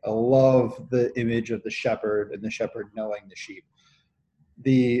assembly, I love the image of the shepherd and the shepherd knowing the sheep.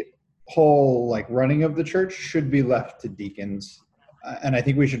 The whole running of the church should be left to deacons. And I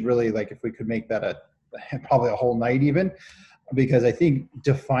think we should really, if we could make that probably a whole night even, because I think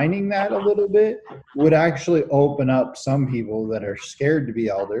defining that a little bit would actually open up some people that are scared to be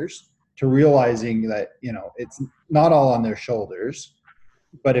elders to realizing that, it's not all on their shoulders,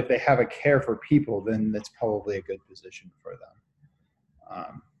 but if they have a care for people, then that's probably a good position for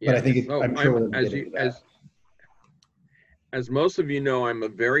them. But I think I'm sure as most of you know, I'm a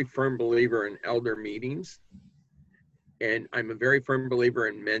very firm believer in elder meetings, and I'm a very firm believer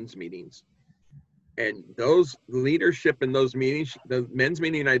in men's meetings. And those leadership in those meetings, the men's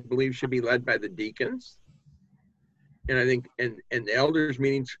meeting, I believe, should be led by the deacons. And I think, and the elders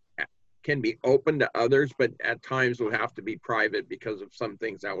meetings can be open to others, but at times will have to be private because of some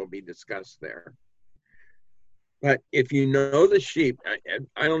things that will be discussed there. But if you know the sheep,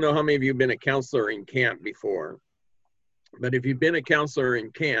 I don't know how many of you have been a counselor in camp before, but if you've been a counselor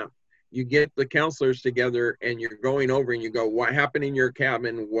in camp, you get the counselors together and you're going over and you go, what happened in your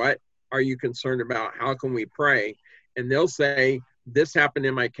cabin? What are you concerned about? How can we pray? And they'll say, this happened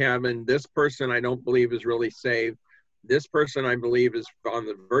in my cabin. This person I don't believe is really saved. This person I believe is on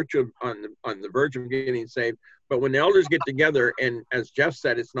the verge of getting saved. But when the elders get together, and as Jeff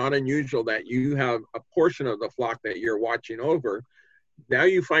said, it's not unusual that you have a portion of the flock that you're watching over. Now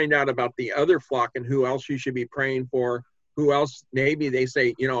you find out about the other flock and who else you should be praying for, who else maybe they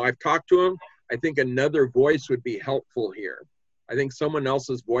say, I've talked to them. I think another voice would be helpful here. I think someone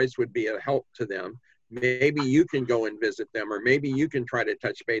else's voice would be a help to them. Maybe you can go and visit them, or maybe you can try to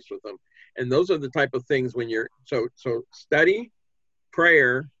touch base with them. And those are the type of things when you're, so study,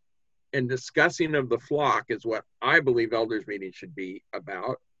 prayer, and discussing of the flock is what I believe elders meetings should be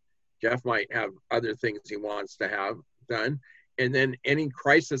about. Jeff might have other things he wants to have done. And then any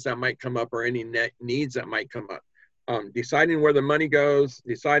crisis that might come up or any needs that might come up. Deciding where the money goes,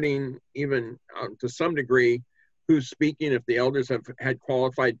 deciding even to some degree who's speaking. If the elders have had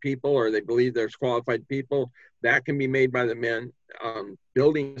qualified people or they believe there's qualified people, that can be made by the men.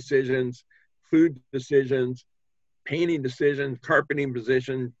 Building decisions, food decisions, painting decisions, carpeting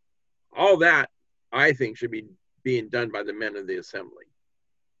position, all that I think should be being done by the men of the assembly.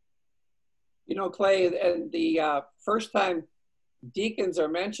 You know, Clay, and the first time deacons are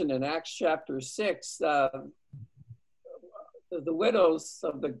mentioned in Acts chapter 6, the widows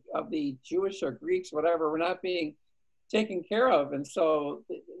of the Jewish or Greeks, whatever, were not being taken care of. And so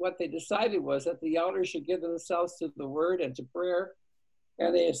what they decided was that the elders should give themselves to the word and to prayer.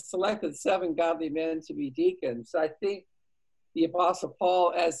 And they selected 7 godly men to be deacons. I think the Apostle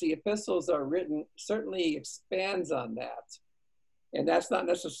Paul, as the epistles are written, certainly expands on that. And that's not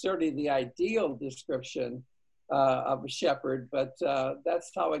necessarily the ideal description of a shepherd, but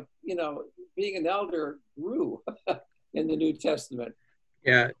that's how it, you know, being an elder grew in the New Testament.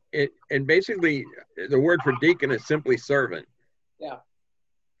 Yeah, and basically the word for deacon is simply servant. Yeah.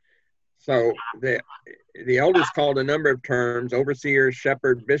 So the elders called a number of terms: overseer,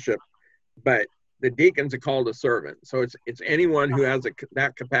 shepherd, bishop, but the deacons are called a servant. So it's anyone who has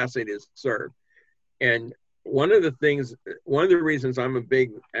that capacity to serve. And one of the reasons I'm a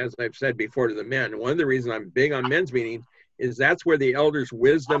big, as I've said before to the men, one of the reasons I'm big on men's meetings is that's where the elders'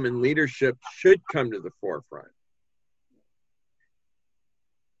 wisdom and leadership should come to the forefront.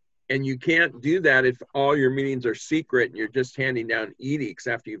 And you can't do that if all your meetings are secret and you're just handing down edicts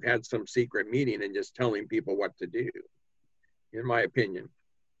after you've had some secret meeting and just telling people what to do, in my opinion.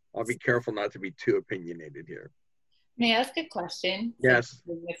 I'll be careful not to be too opinionated here. May I ask a question? Yes.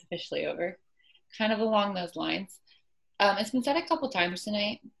 It's officially over. Kind of along those lines. It's been said a couple times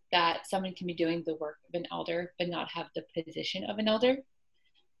tonight that someone can be doing the work of an elder but not have the position of an elder.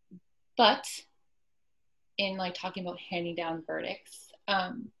 But in like talking about handing down verdicts,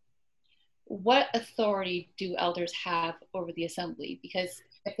 what authority do elders have over the assembly? Because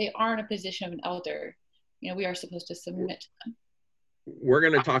if they are in a position of an elder, you know, we are supposed to submit to them. We're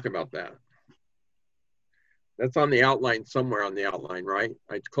going to talk about that. That's on the outline, somewhere on the outline, right?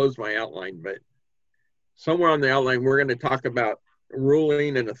 I closed my outline, but somewhere on the outline, we're going to talk about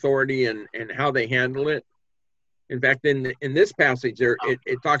ruling and authority and how they handle it. In fact, in this passage there,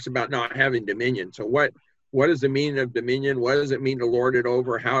 it talks about not having dominion. So what is the meaning of dominion? What does it mean to lord it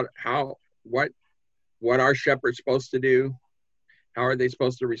over? What are shepherds supposed to do? How are they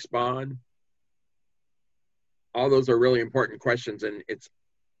supposed to respond? All those are really important questions, and it's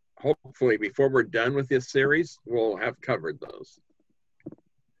hopefully before we're done with this series, we'll have covered those.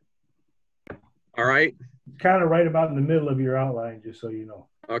 All right. Kind of right about in the middle of your outline, just so you know.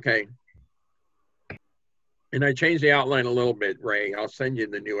 Okay. And I changed the outline a little bit, Ray. I'll send you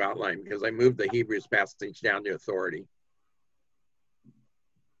the new outline because I moved the Hebrews passage down to authority.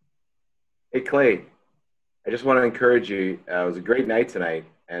 Hey, Clay, I just want to encourage you. It was a great night tonight,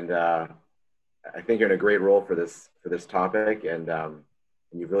 and I think you're in a great role for this topic, and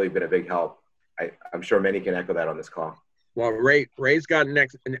you've really been a big help. I'm sure many can echo that on this call. Well, Ray's got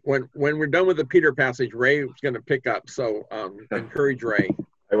next. When we're done with the Peter passage, Ray's going to pick up. So encourage Ray.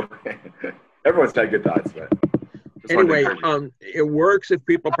 Everyone's had good thoughts, but anyway, it works if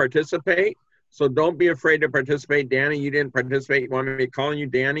people participate. So don't be afraid to participate. Danny, you didn't participate. You want me to call you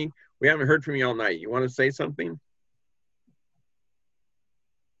Danny? We haven't heard from you all night. You want to say something?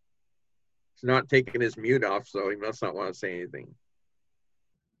 He's not taking his mute off, so he must not want to say anything.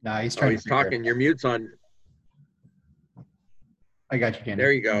 No, he's trying he's talking. Your mute's on. I got you, Danny.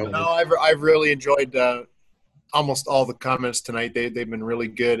 There you go. No, I've really enjoyed almost all the comments tonight. They've been really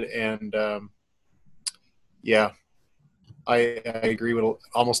good, and yeah, I agree with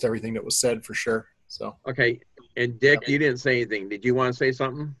almost everything that was said for sure. So okay, and Dick, you didn't say anything. Did you want to say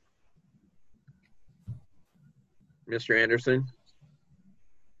something, Mr. Anderson?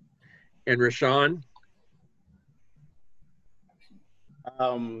 And Rashawn?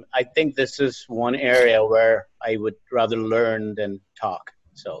 I think this is one area where I would rather learn than talk.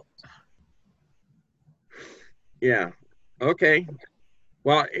 So, yeah, okay.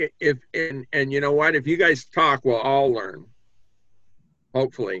 Well, and you know what? If you guys talk, we'll all learn.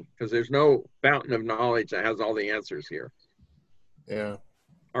 Hopefully, because there's no fountain of knowledge that has all the answers here. Yeah.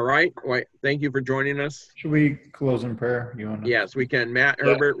 All right. Well, thank you for joining us. Should we close in prayer? You want to? Yes, we can. Matt,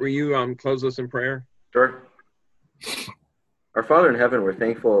 Herbert, will you close us in prayer? Sure. Our Father in heaven, we're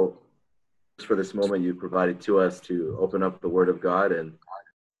thankful for this moment you provided to us to open up the Word of God and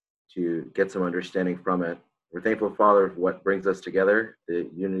to get some understanding from it. We're thankful, Father, for what brings us together, the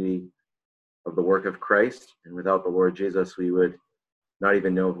unity of the work of Christ. And without the Lord Jesus, we would not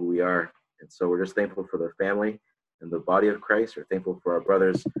even know who we are. And so we're just thankful for the family and the body of Christ. We're thankful for our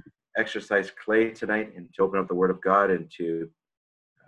brothers exercise Clay tonight and to open up the Word of God and to